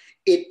nod,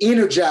 it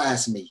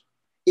energized me.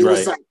 It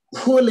was like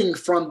pulling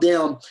from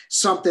them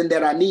something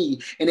that I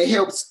need. And it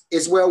helps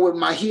as well with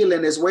my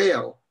healing as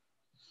well.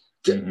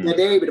 And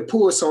they're able to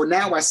pull. So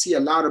now I see a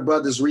lot of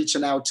brothers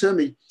reaching out to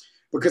me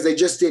because they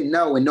just didn't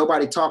know. And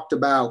nobody talked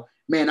about,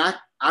 man, I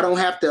don't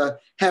have to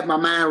have my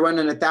mind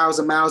running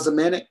 1,000 miles a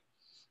minute.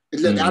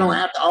 Look, I don't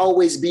have to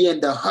always be in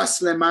the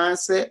hustling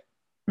mindset.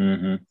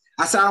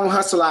 I said I don't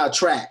hustle, I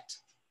attract.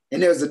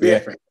 And there's a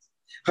difference.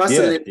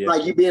 Hustling is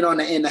like you being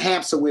in the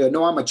hamster wheel.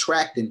 No, I'm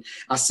attracting.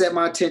 I set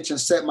my intention,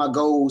 set my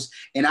goals,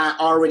 and I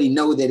already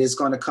know that it's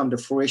going to come to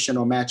fruition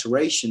or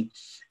maturation.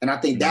 And I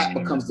think that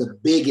becomes the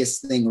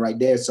biggest thing right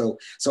there. So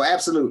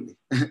absolutely.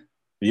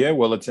 Yeah,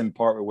 well, it's in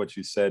part with what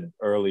you said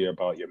earlier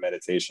about your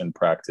meditation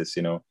practice.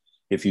 You know,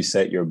 if you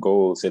set your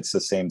goals, it's the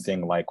same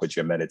thing like with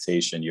your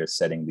meditation, you're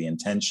setting the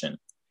intention.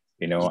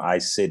 You know, I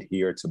sit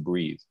here to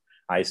breathe.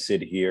 I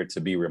sit here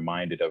to be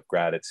reminded of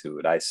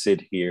gratitude. I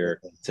sit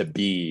here to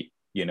be,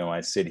 you know,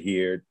 I sit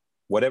here,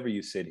 whatever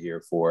you sit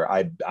here for,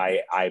 I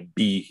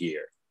be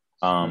here.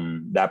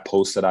 That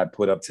post that I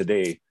put up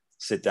today,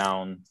 sit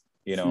down,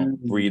 you know,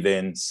 breathe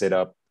in, sit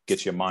up,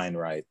 get your mind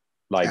right.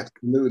 Like,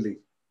 absolutely.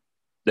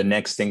 The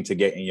next thing to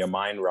get in your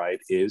mind right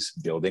is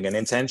building an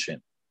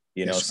intention,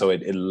 you know, so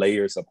it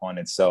layers upon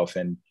itself.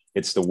 And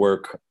it's the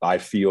work I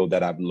feel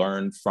that I've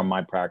learned from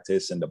my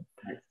practice. And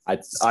I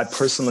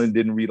personally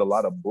didn't read a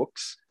lot of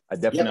books. I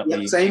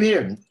definitely, same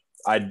here.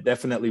 I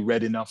definitely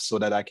read enough so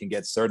that I can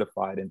get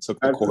certified and took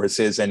the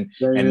courses and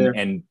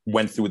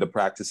went through the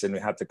practice, and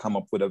we had to come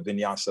up with a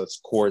vinyasa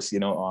course, you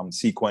know,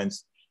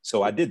 sequence.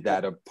 So I did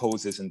that, of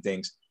poses and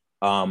things.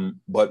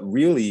 But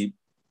really,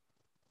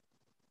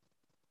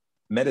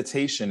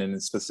 meditation,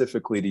 and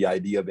specifically the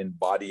idea of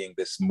embodying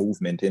this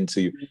movement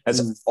into you,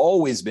 has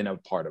always been a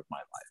part of my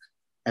life.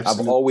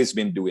 Absolutely. I've always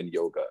been doing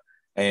yoga,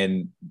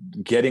 and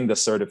getting the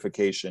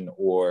certification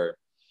or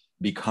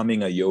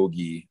becoming a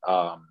yogi,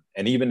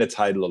 and even the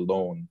title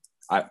alone,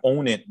 I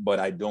own it, but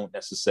I don't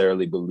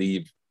necessarily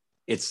believe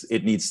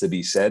it needs to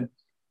be said.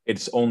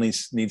 It's only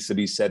needs to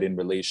be said in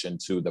relation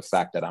to the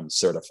fact that I'm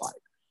certified,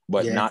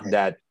 but not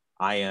that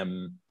I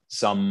am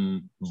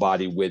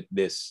somebody with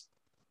this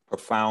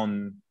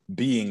profound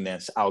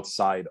beingness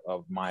outside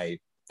of my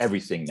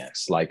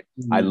everythingness. Like,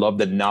 I love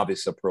the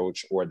novice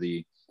approach, or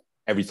the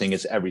everything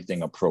is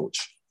everything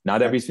approach.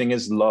 Not everything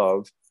is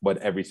love, but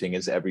everything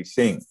is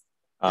everything.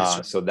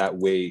 So that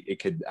way it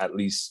could, at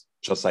least,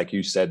 just like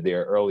you said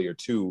there earlier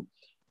too,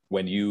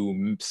 when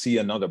you see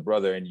another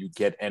brother and you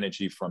get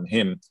energy from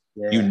him,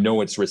 you know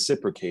it's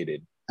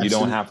reciprocated. Absolutely. You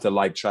don't have to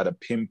like try to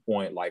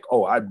pinpoint like,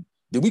 oh,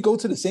 did we go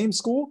to the same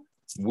school?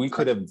 We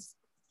could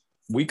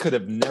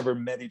have never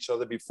met each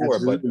other before.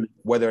 Absolutely. But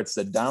whether it's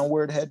the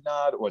downward head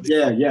nod or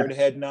the upward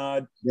head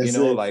nod, you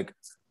know, like,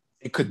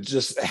 it could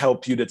just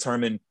help you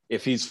determine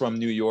if he's from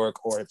New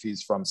York or if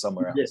he's from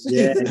somewhere else.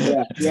 Yeah.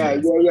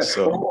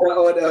 So,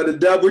 or the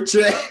double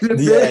check.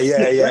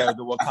 The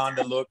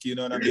Wakanda look, you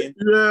know what I mean?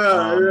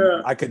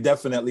 I could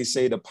definitely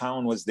say the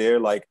pound was there,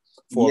 like,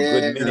 for a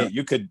good minute.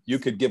 You could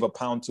give a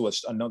pound to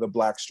another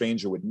Black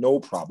stranger with no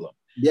problem.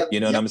 You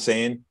know what I'm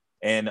saying?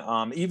 And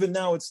even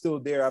now it's still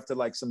there after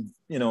like some,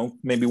 you know,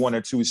 maybe one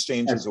or two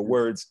exchanges of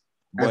words.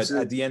 But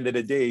at the end of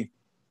the day,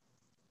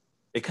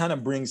 it kind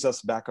of brings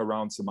us back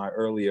around to my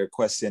earlier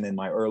question and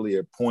my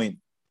earlier point.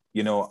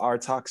 You know, our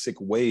toxic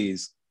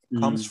ways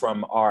comes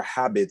from our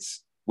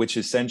habits, which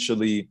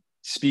essentially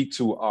speak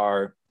to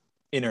our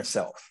inner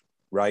self,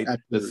 right?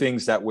 Absolutely. The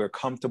things that we're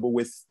comfortable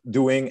with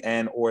doing,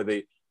 and or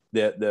the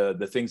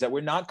things that we're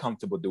not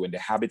comfortable doing, the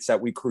habits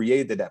that we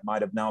created that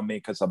might have now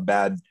make us a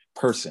bad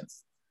person.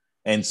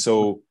 And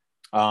so,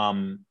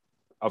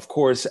 of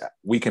course,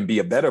 we can be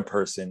a better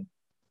person,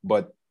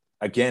 but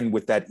again,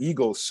 with that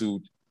ego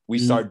suit, we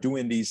start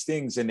doing these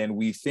things, and then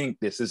we think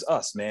this is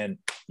us, man.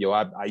 Yo,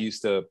 I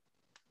used to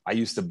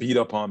be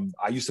a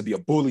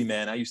bully,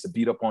 man. I used to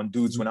beat up on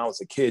dudes when I was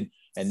a kid.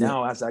 And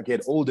now as I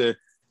get older,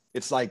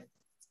 it's like,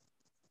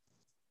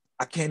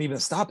 I can't even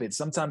stop it.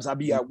 Sometimes I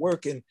be at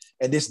work and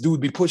this dude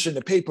be pushing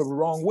the paper the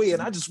wrong way,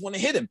 and I just want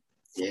to hit him.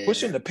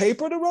 Pushing the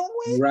paper the wrong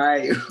way.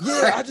 Right.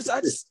 Yeah.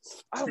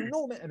 I don't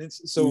know, man. And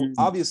it's so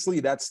obviously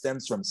that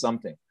stems from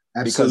something.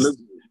 Absolutely.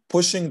 Because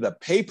pushing the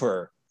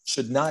paper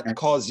should not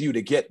cause you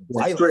to get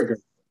violent.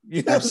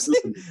 You know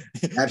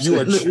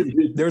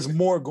Absolutely. There's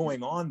more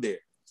going on there.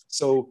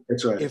 So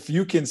if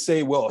you can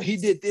say, well, he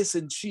did this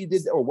and she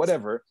did, or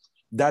whatever,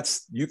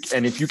 that's you.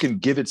 And if you can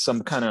give it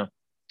some kind of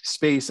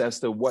space as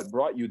to what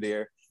brought you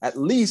there, at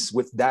least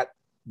with that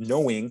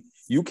knowing,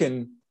 you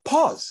can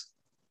pause.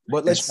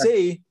 But let's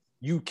say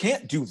you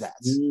can't do that.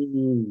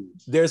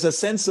 There's a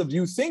sense of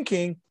you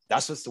thinking,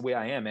 that's just the way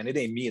I am, and it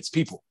ain't me, it's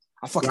people.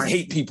 I fucking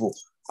hate people.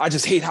 I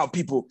just hate how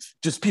people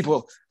is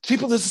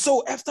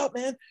so effed up,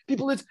 man.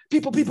 People.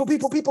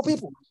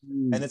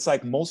 And it's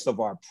like most of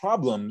our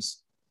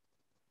problems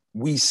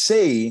we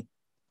say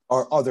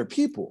are other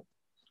people.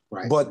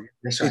 Right. But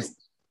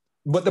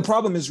but the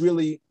problem is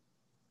really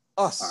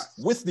us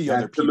with the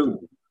other people,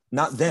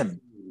 not them.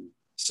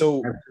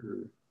 So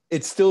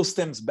it still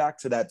stems back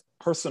to that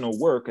personal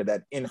work, or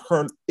that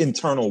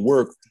internal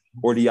work,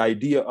 or the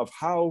idea of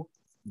how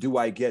do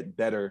I get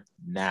better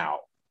now?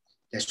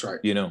 That's right.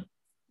 You know?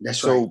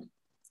 That's right. So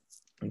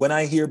when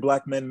I hear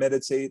Black men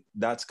meditate,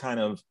 that's kind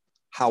of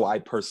how I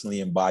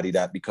personally embody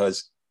that,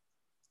 because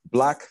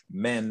Black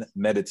men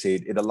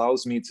meditate, it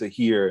allows me to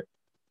hear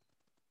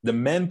the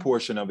men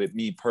portion of it,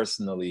 me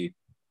personally,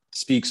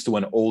 speaks to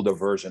an older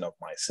version of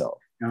myself,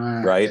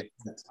 right?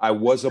 I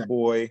was a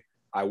boy,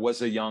 I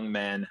was a young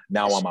man,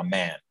 now I'm a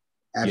man,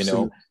 Absolutely. you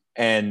know,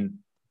 and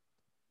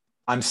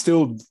I'm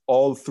still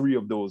all three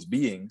of those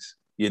beings,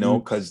 you know,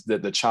 because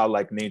the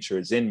childlike nature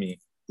is in me.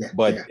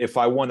 But if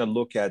I want to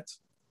look at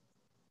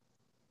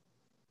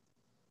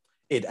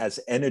it as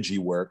energy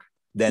work,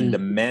 then the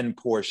men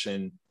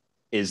portion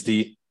is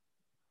the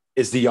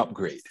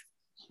upgrade,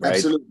 right?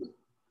 Absolutely.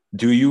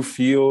 Do you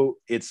feel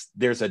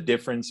there's a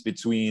difference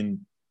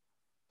between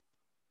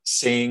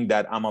saying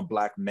that I'm a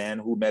Black man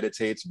who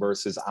meditates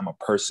versus I'm a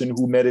person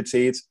who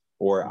meditates,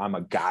 or I'm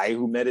a guy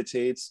who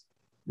meditates?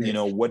 You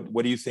know,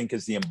 what do you think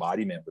is the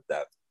embodiment with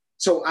that?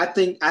 So I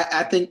think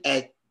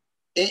well,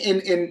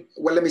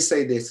 let me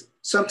say this.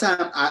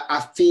 Sometimes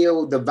I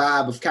feel the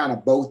vibe of kind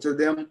of both of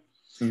them.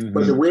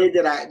 But the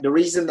reason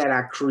that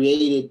I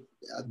created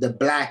the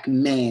Black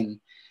men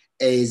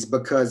is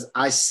because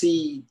I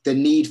see the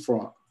need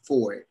for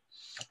it.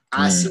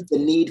 I see the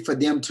need for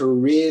them to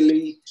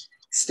really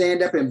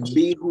stand up and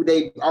be who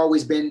they've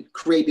always been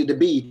created to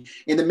be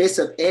in the midst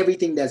of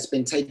everything that's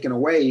been taken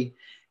away,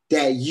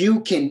 that you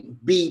can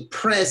be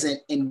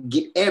present and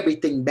get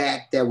everything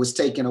back that was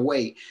taken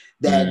away,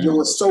 that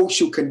your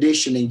social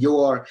conditioning,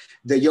 your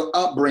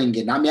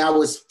upbringing. I mean, I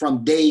was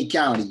from Dade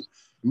County,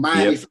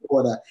 Miami,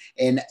 Florida,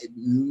 and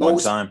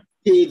most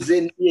kids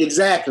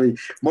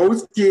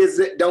most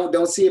kids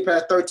don't see it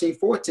past 13,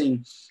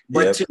 14,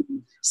 but to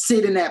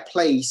sit in that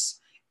place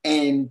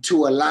and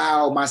to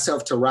allow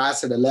myself to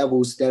rise to the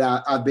levels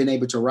that I've been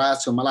able to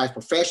rise to in my life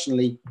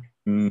professionally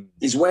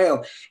as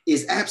well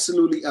is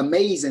absolutely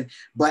amazing.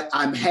 But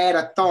I had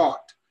a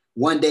thought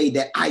one day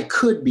that I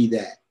could be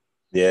that.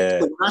 Yeah.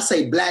 So when I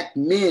say Black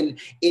men,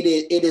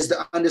 it is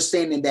the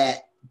understanding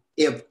that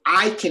if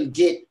I can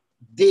get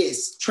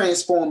this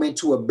transform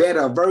into a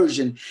better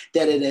version,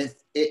 that it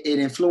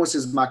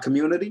influences my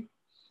community,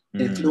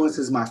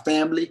 influences my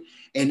family,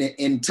 and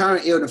in turn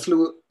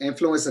it'll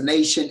influence a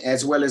nation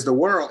as well as the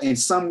world in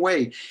some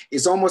way.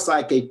 It's almost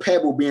like a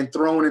pebble being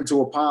thrown into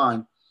a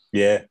pond.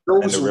 Yeah,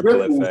 those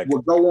ripples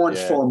will go on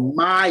for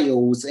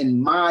miles and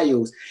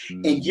miles,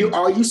 and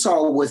all you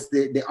saw was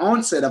the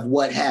onset of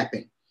what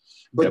happened.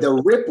 But the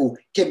ripple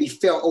can be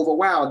felt over a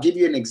while. I'll give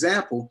you an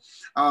example.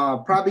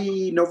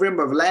 Probably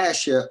October of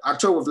last year,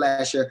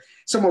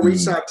 someone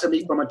reached out to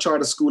me from a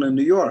charter school in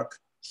New York.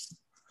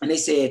 And they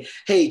said,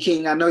 "Hey,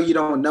 King, I know you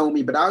don't know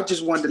me, but I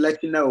just wanted to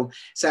let you know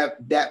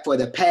that for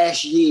the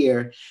past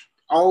year,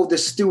 all the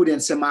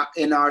students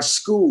in our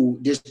school,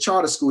 this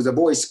charter school, a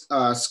boys'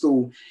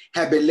 school,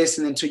 have been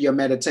listening to your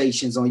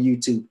meditations on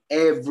YouTube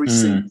every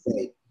single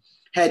day.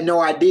 Had no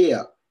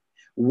idea.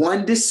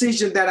 One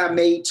decision that I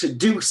made to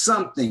do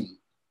something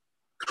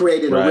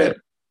created a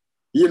ripple."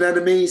 You know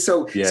what I mean?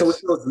 So it's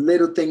those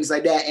little things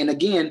like that. And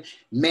again,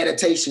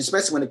 meditation,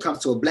 especially when it comes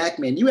to a Black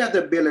man, you have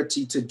the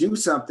ability to do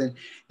something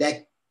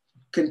that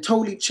can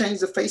totally change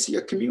the face of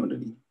your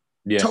community.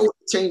 Yeah. Totally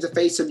change the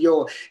face of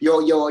your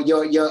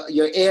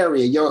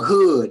area, your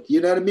hood. You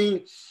know what I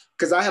mean?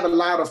 Because I have a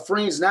lot of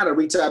friends now that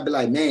reach out and be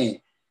like,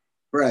 "Man,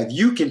 bro, if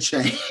you can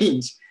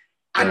change,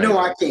 I know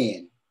I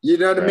can." You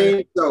know what I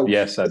mean? So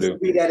yes, I do.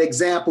 Be that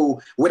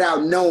example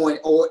without knowing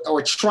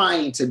or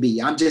trying to be.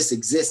 I'm just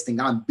existing.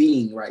 I'm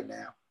being right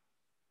now.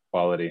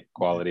 Quality.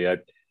 I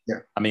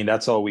mean,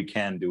 that's all we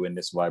can do in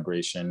this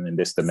vibration, in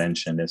this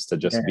dimension, is to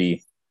just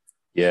be.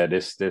 Yeah,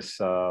 this is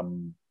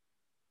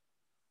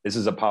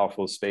a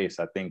powerful space.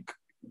 I think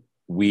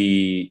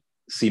we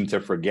seem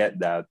to forget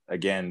that,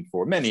 again,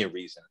 for many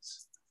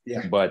reasons.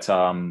 Yeah. But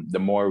the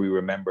more we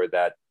remember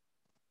that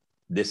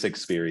this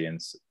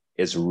experience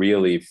is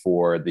really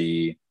for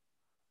the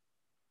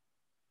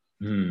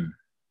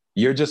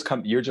you're just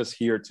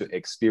here to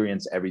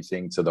experience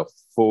everything to the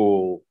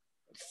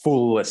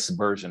fullest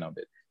version of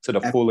it, to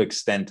the full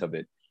extent of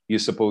it. You're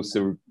supposed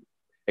to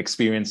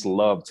experience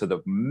love to the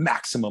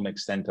maximum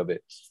extent of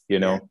it, you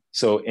know? Yeah.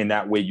 So in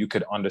that way, you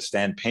could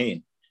understand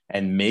pain.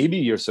 And maybe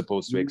you're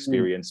supposed to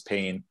experience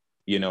pain,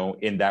 you know,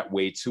 in that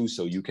way too,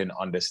 so you can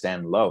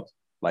understand love.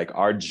 Like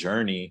our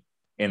journey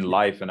in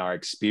life and our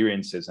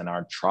experiences and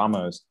our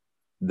traumas,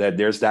 that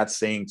there's that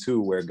saying too,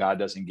 where God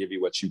doesn't give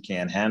you what you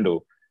can't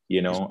handle.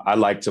 You know, I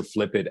like to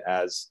flip it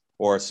as,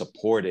 or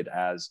support it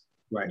as,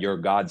 your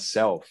God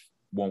self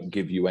won't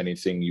give you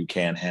anything you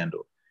can't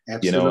handle.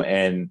 Absolutely. You know,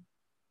 and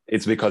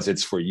it's because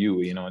it's for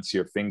you, you know, it's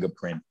your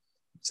fingerprint.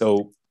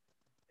 So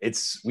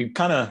we've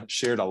kind of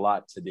shared a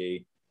lot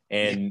today.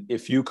 And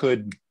if you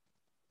could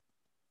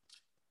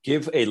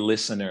give a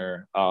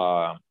listener,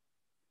 I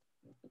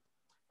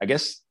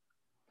guess,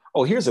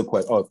 here's a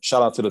question.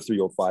 Shout out to the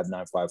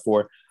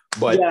 305-954.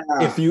 But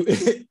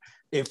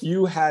if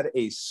you had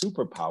a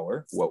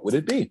superpower, what would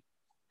it be?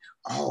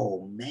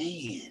 Oh,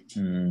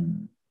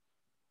 man.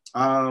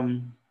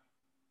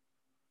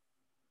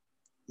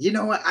 You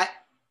know what?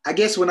 I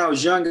guess when I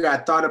was younger, I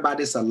thought about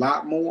this a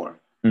lot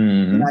more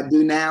than I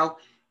do now,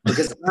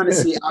 because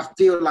honestly, I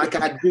feel like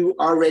I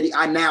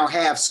now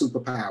have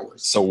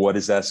superpowers. So what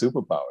is that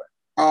superpower?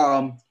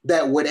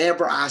 That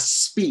whatever I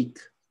speak,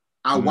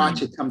 I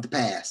watch it come to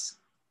pass.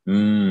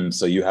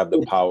 So you have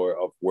the power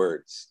of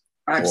words.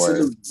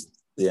 Absolutely.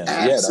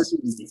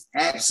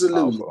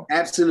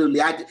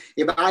 Absolutely.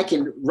 If I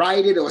can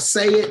write it or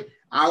say it,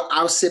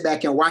 I'll sit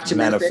back and watch it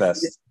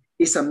manifest.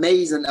 It's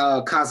amazing,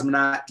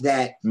 Cosmonaut,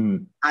 that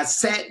I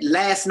sat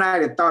last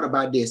night and thought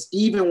about this.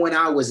 Even when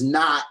I was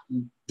not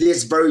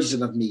this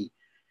version of me,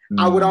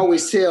 I would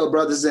always tell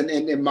brothers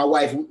and my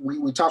wife,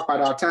 we talk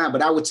about it all the time,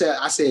 but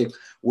I said,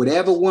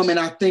 whatever woman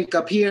I think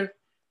up here,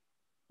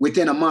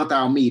 within a month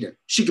I'll meet her.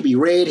 She could be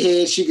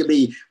redhead, she could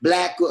be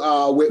black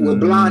with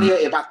blonde hair.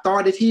 If I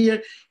thought it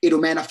here, it'll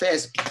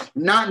manifest.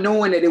 Not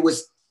knowing that it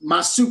was my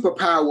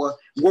superpower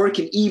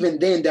working even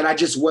then that I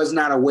just was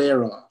not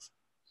aware of.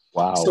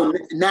 Wow. So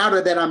now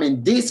that I'm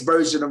in this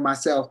version of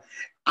myself,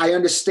 I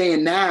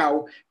understand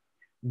now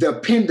the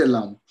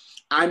pendulum.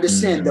 I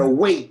understand the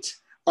weight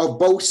of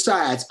both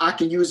sides. I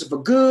can use it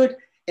for good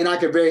and I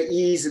can very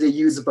easily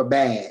use it for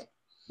bad.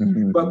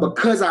 But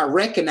because I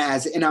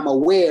recognize it and I'm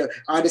aware,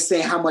 I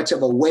understand how much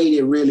of a weight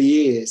it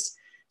really is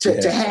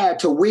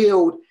to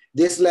wield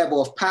this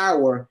level of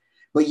power,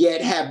 but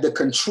yet have the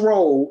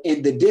control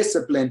and the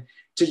discipline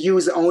to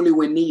use it only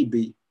when need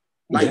be.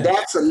 Like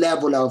that's a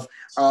level of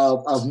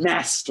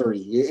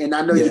mastery. And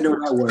I know you know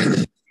that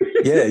word.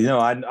 Yeah, you know,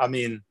 I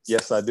mean,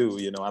 yes, I do.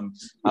 You know,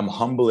 I'm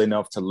humble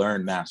enough to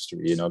learn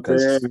mastery, you know,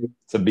 because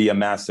to be a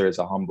master is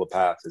a humble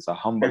path. It's a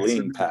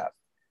humbling path.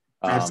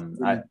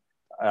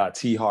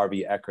 T.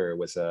 Harvey Eker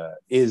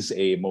is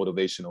a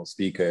motivational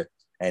speaker,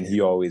 and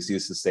he always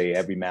used to say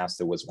every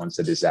master was once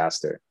a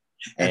disaster.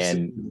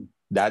 And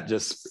that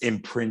just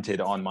imprinted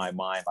on my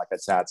mind like a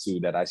tattoo,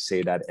 that I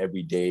say that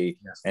every day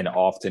and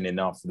often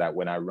enough that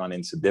when I run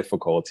into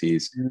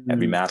difficulties,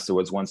 every master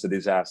was once a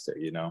disaster,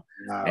 you know.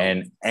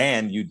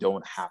 And you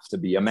don't have to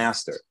be a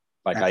master.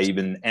 Like I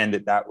even end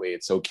it that way.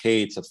 It's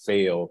okay to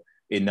fail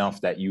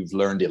enough that you've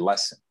learned a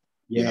lesson.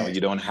 You know,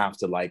 you don't have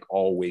to like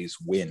always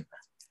win.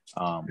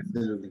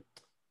 And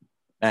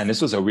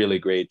this was a really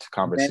great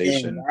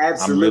conversation.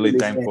 I'm really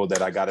thankful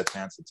that I got a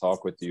chance to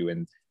talk with you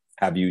and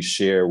have you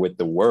share with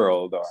the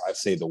world, or I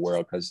say the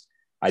world because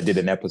I did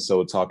an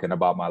episode talking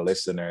about my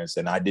listeners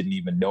and I didn't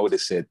even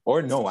notice it,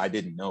 or no, I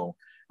didn't know.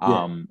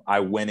 I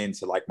went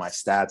into like my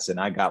stats and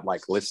I got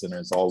like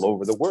listeners all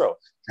over the world.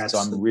 So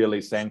I'm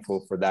really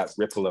thankful for that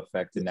ripple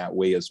effect in that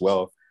way as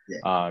well,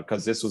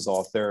 because this was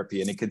all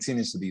therapy and it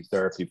continues to be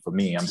therapy for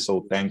me. I'm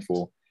so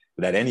thankful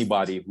that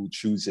anybody who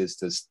chooses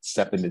to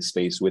step into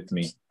space with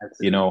me,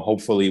 you know,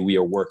 hopefully we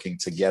are working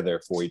together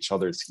for each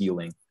other's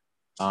healing.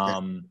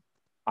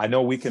 I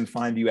know we can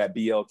find you at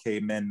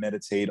BLK Men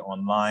Meditate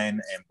online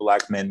and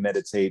Black Men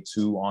Meditate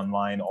 2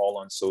 online, all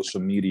on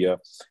social media.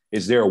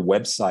 Is there a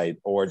website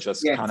or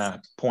just kind of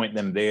point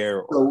them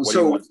there?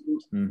 So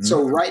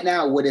right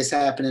now what is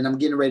happening, I'm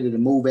getting ready to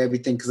move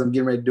everything because I'm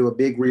getting ready to do a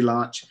big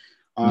relaunch.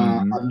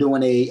 I'm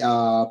doing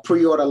a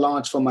pre-order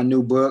launch for my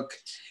new book.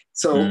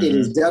 So it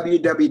is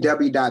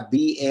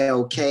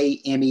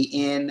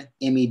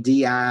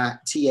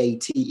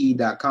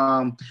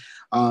www.blkmenmeditate.com.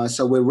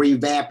 So we're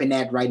revamping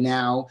that right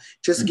now,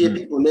 just to give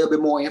people a little bit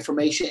more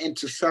information and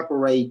to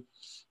separate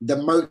the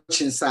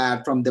merchant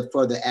side from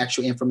for the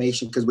actual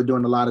information, because we're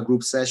doing a lot of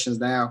group sessions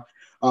now.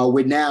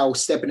 We're now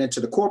stepping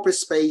into the corporate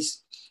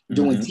space,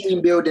 doing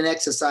team building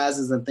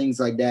exercises and things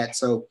like that.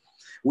 So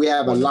we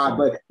have a lot,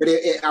 but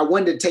I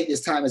wanted to take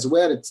this time as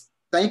well to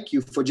thank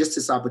you for just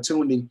this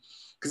opportunity,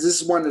 because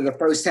this is one of the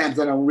first times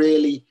that I'm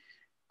really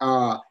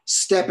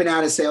stepping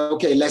out and say,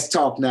 okay, let's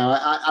talk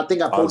now. I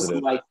think I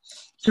posted like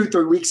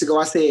 2-3 weeks ago,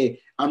 I said,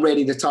 I'm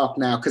ready to talk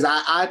now, because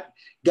I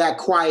got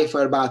quiet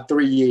for about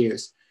 3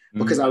 years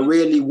because I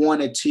really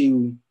wanted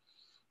to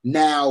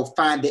now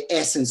find the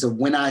essence of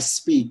when I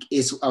speak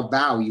is of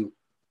value.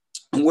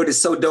 And what is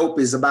so dope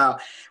is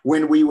about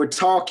when we were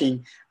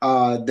talking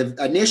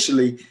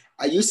initially,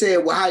 you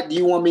said, well, how do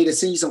you want me to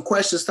send you some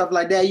questions, stuff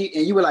like that?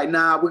 And you were like,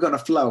 nah, we're going to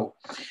flow.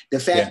 The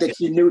fact that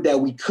you knew that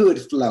we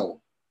could flow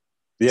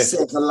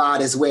says a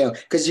lot as well.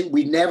 Because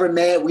we never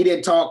met. We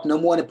didn't talk no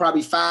more than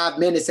probably 5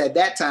 minutes at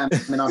that time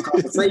in our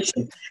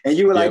conversation. And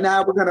you were like,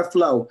 nah, we're going to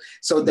flow.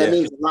 So that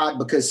means a lot,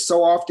 because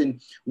so often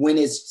when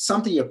it's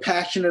something you're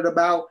passionate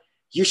about,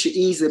 you should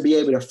easily be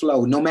able to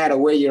flow no matter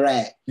where you're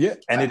at. Yeah,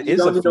 and it is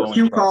a flowing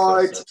few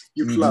process. Cards,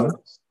 you flow.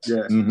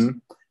 Yeah.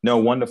 No,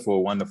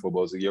 wonderful,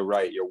 Bozo. You're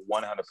right. You're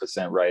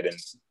 100% right. And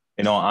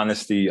in all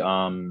honesty,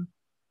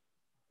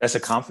 that's a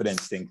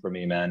confidence thing for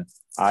me, man.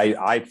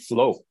 I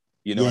flow.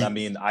 You know what I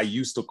mean? I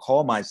used to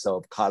call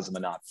myself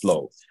Cosmonaut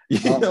Flow.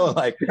 You know,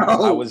 like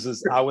I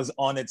was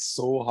on it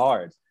so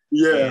hard.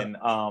 Yeah. And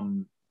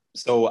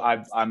so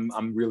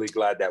I'm really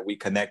glad that we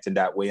connected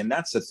that way. And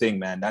that's the thing,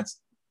 man. That's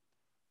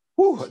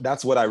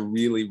what I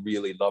really,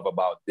 really love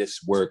about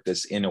this work,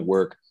 this inner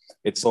work.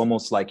 It's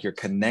almost like you're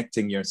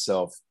connecting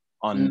yourself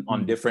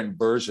on different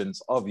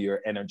versions of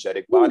your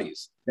energetic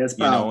bodies. That's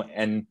powerful. You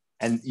know,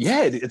 and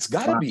yeah, it's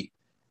gotta be.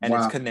 and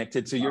it's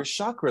connected to your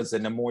chakras.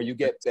 And the more you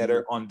get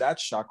better on that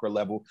chakra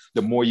level,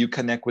 the more you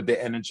connect with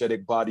the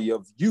energetic body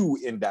of you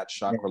in that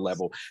chakra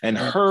level and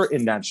her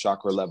in that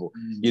chakra level,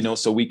 you know,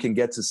 so we can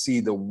get to see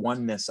the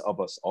oneness of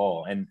us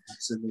all. And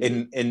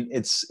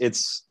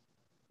it's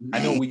I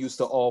know we used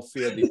to all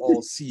fear the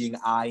all-seeing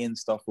eye and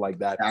stuff like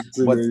that.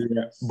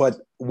 But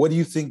what do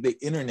you think the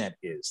internet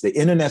is? The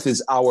internet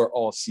is our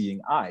all-seeing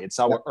eye. It's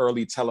our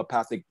early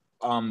telepathic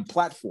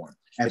platform.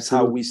 It's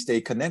how we stay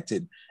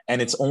connected.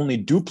 And it's only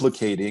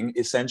duplicating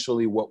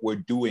essentially what we're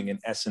doing in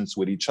essence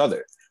with each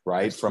other,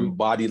 right? From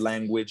body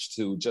language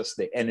to just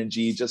the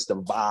energy, just the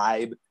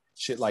vibe,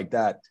 shit like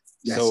that.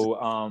 So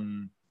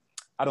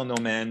I don't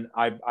know, man.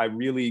 I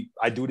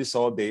do this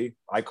all day.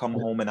 I come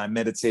home and I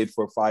meditate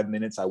for 5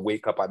 minutes. I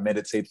wake up, I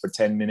meditate for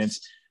 10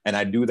 minutes. And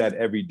I do that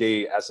every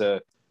day as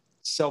a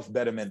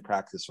self-betterment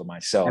practice for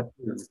myself.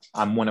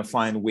 I'm want to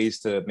find ways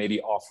to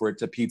maybe offer it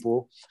to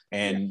people.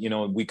 And, you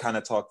know, we kind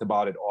of talked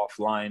about it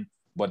offline,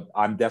 but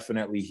I'm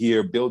definitely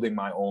here building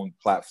my own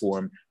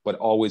platform, but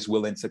always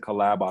willing to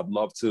collab. I'd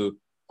love to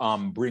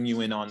bring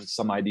you in on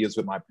some ideas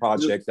with my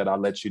project that I'll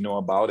let you know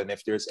about. And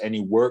if there's any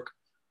work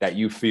that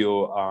you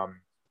feel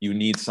you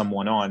need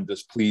someone on,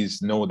 just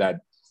please know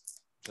that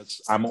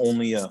I'm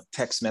only a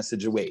text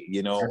message away,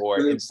 you know, or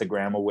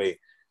Instagram away,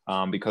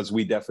 because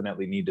we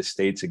definitely need to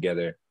stay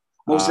together.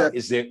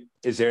 Is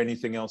there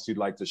anything else you'd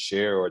like to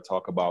share or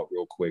talk about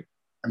real quick?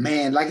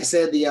 Man, like I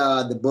said,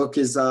 the book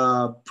is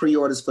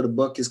pre-orders for the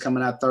book is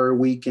coming out 3rd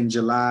week in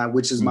July,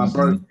 which is my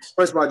birth.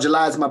 First of all,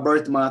 July is my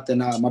birth month, and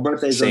my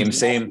birthday is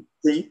same.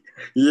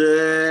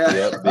 Yeah.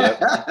 Yep.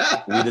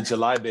 We the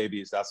July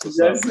babies. That's what's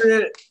up.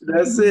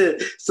 That's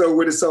it. So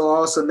what is so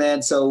awesome,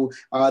 man. So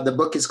the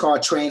book is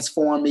called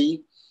Transform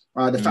Me.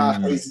 The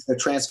 5 phases of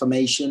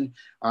transformation.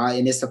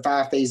 And it's the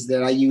 5 phases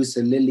that I use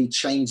to literally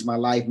change my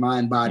life,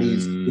 mind, body,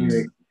 and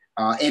spirit.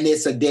 And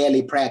it's a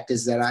daily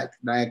practice that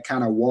I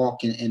kind of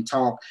walk and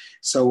talk.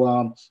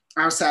 So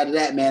outside of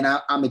that, man,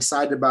 I'm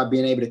excited about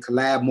being able to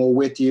collab more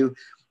with you.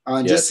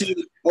 Just see,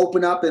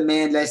 open up, and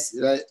man, let's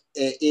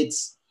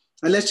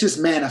just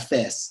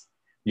manifest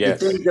the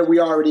things that we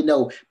already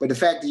know. But the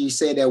fact that you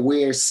said that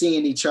we're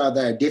seeing each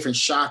other at different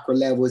chakra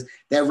levels,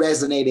 that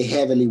resonated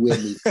heavily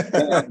with me.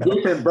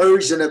 Different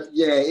version of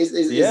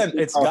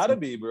it's awesome. Gotta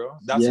be, bro.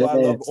 That's why I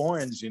love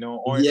Orange. You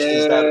know, Orange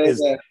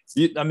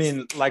I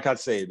mean, like I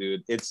say,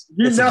 dude, it's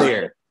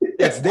there.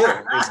 It's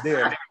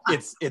there.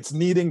 It's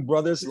needing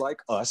brothers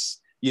like us.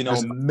 You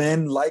know,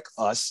 men like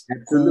us,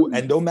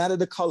 and don't matter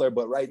the color,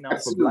 but right now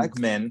for Black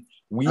men,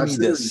 we need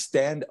to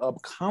stand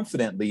up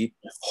confidently,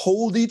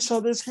 hold each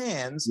other's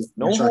hands,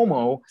 no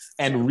homo,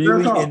 and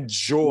really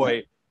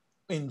enjoy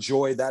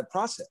that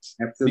process.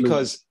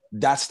 Because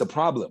that's the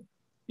problem,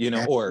 you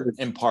know, or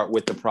in part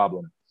with the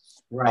problem.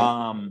 Right.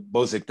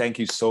 Bozic, thank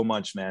you so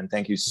much, man.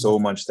 Thank you so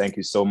much. Thank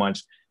you so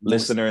much,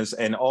 listeners.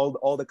 And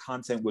all the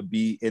content would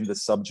be in the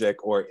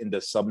subject or in the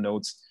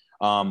subnotes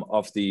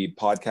of the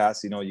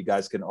podcast. You know, you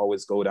guys can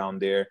always go down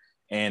there,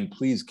 and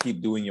please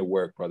keep doing your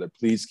work, brother.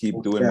 Please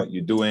keep doing what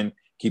you're doing.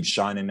 Keep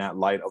shining that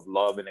light of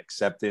love and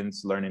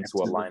acceptance, learning to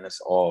align us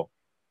all.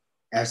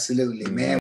 Absolutely, man.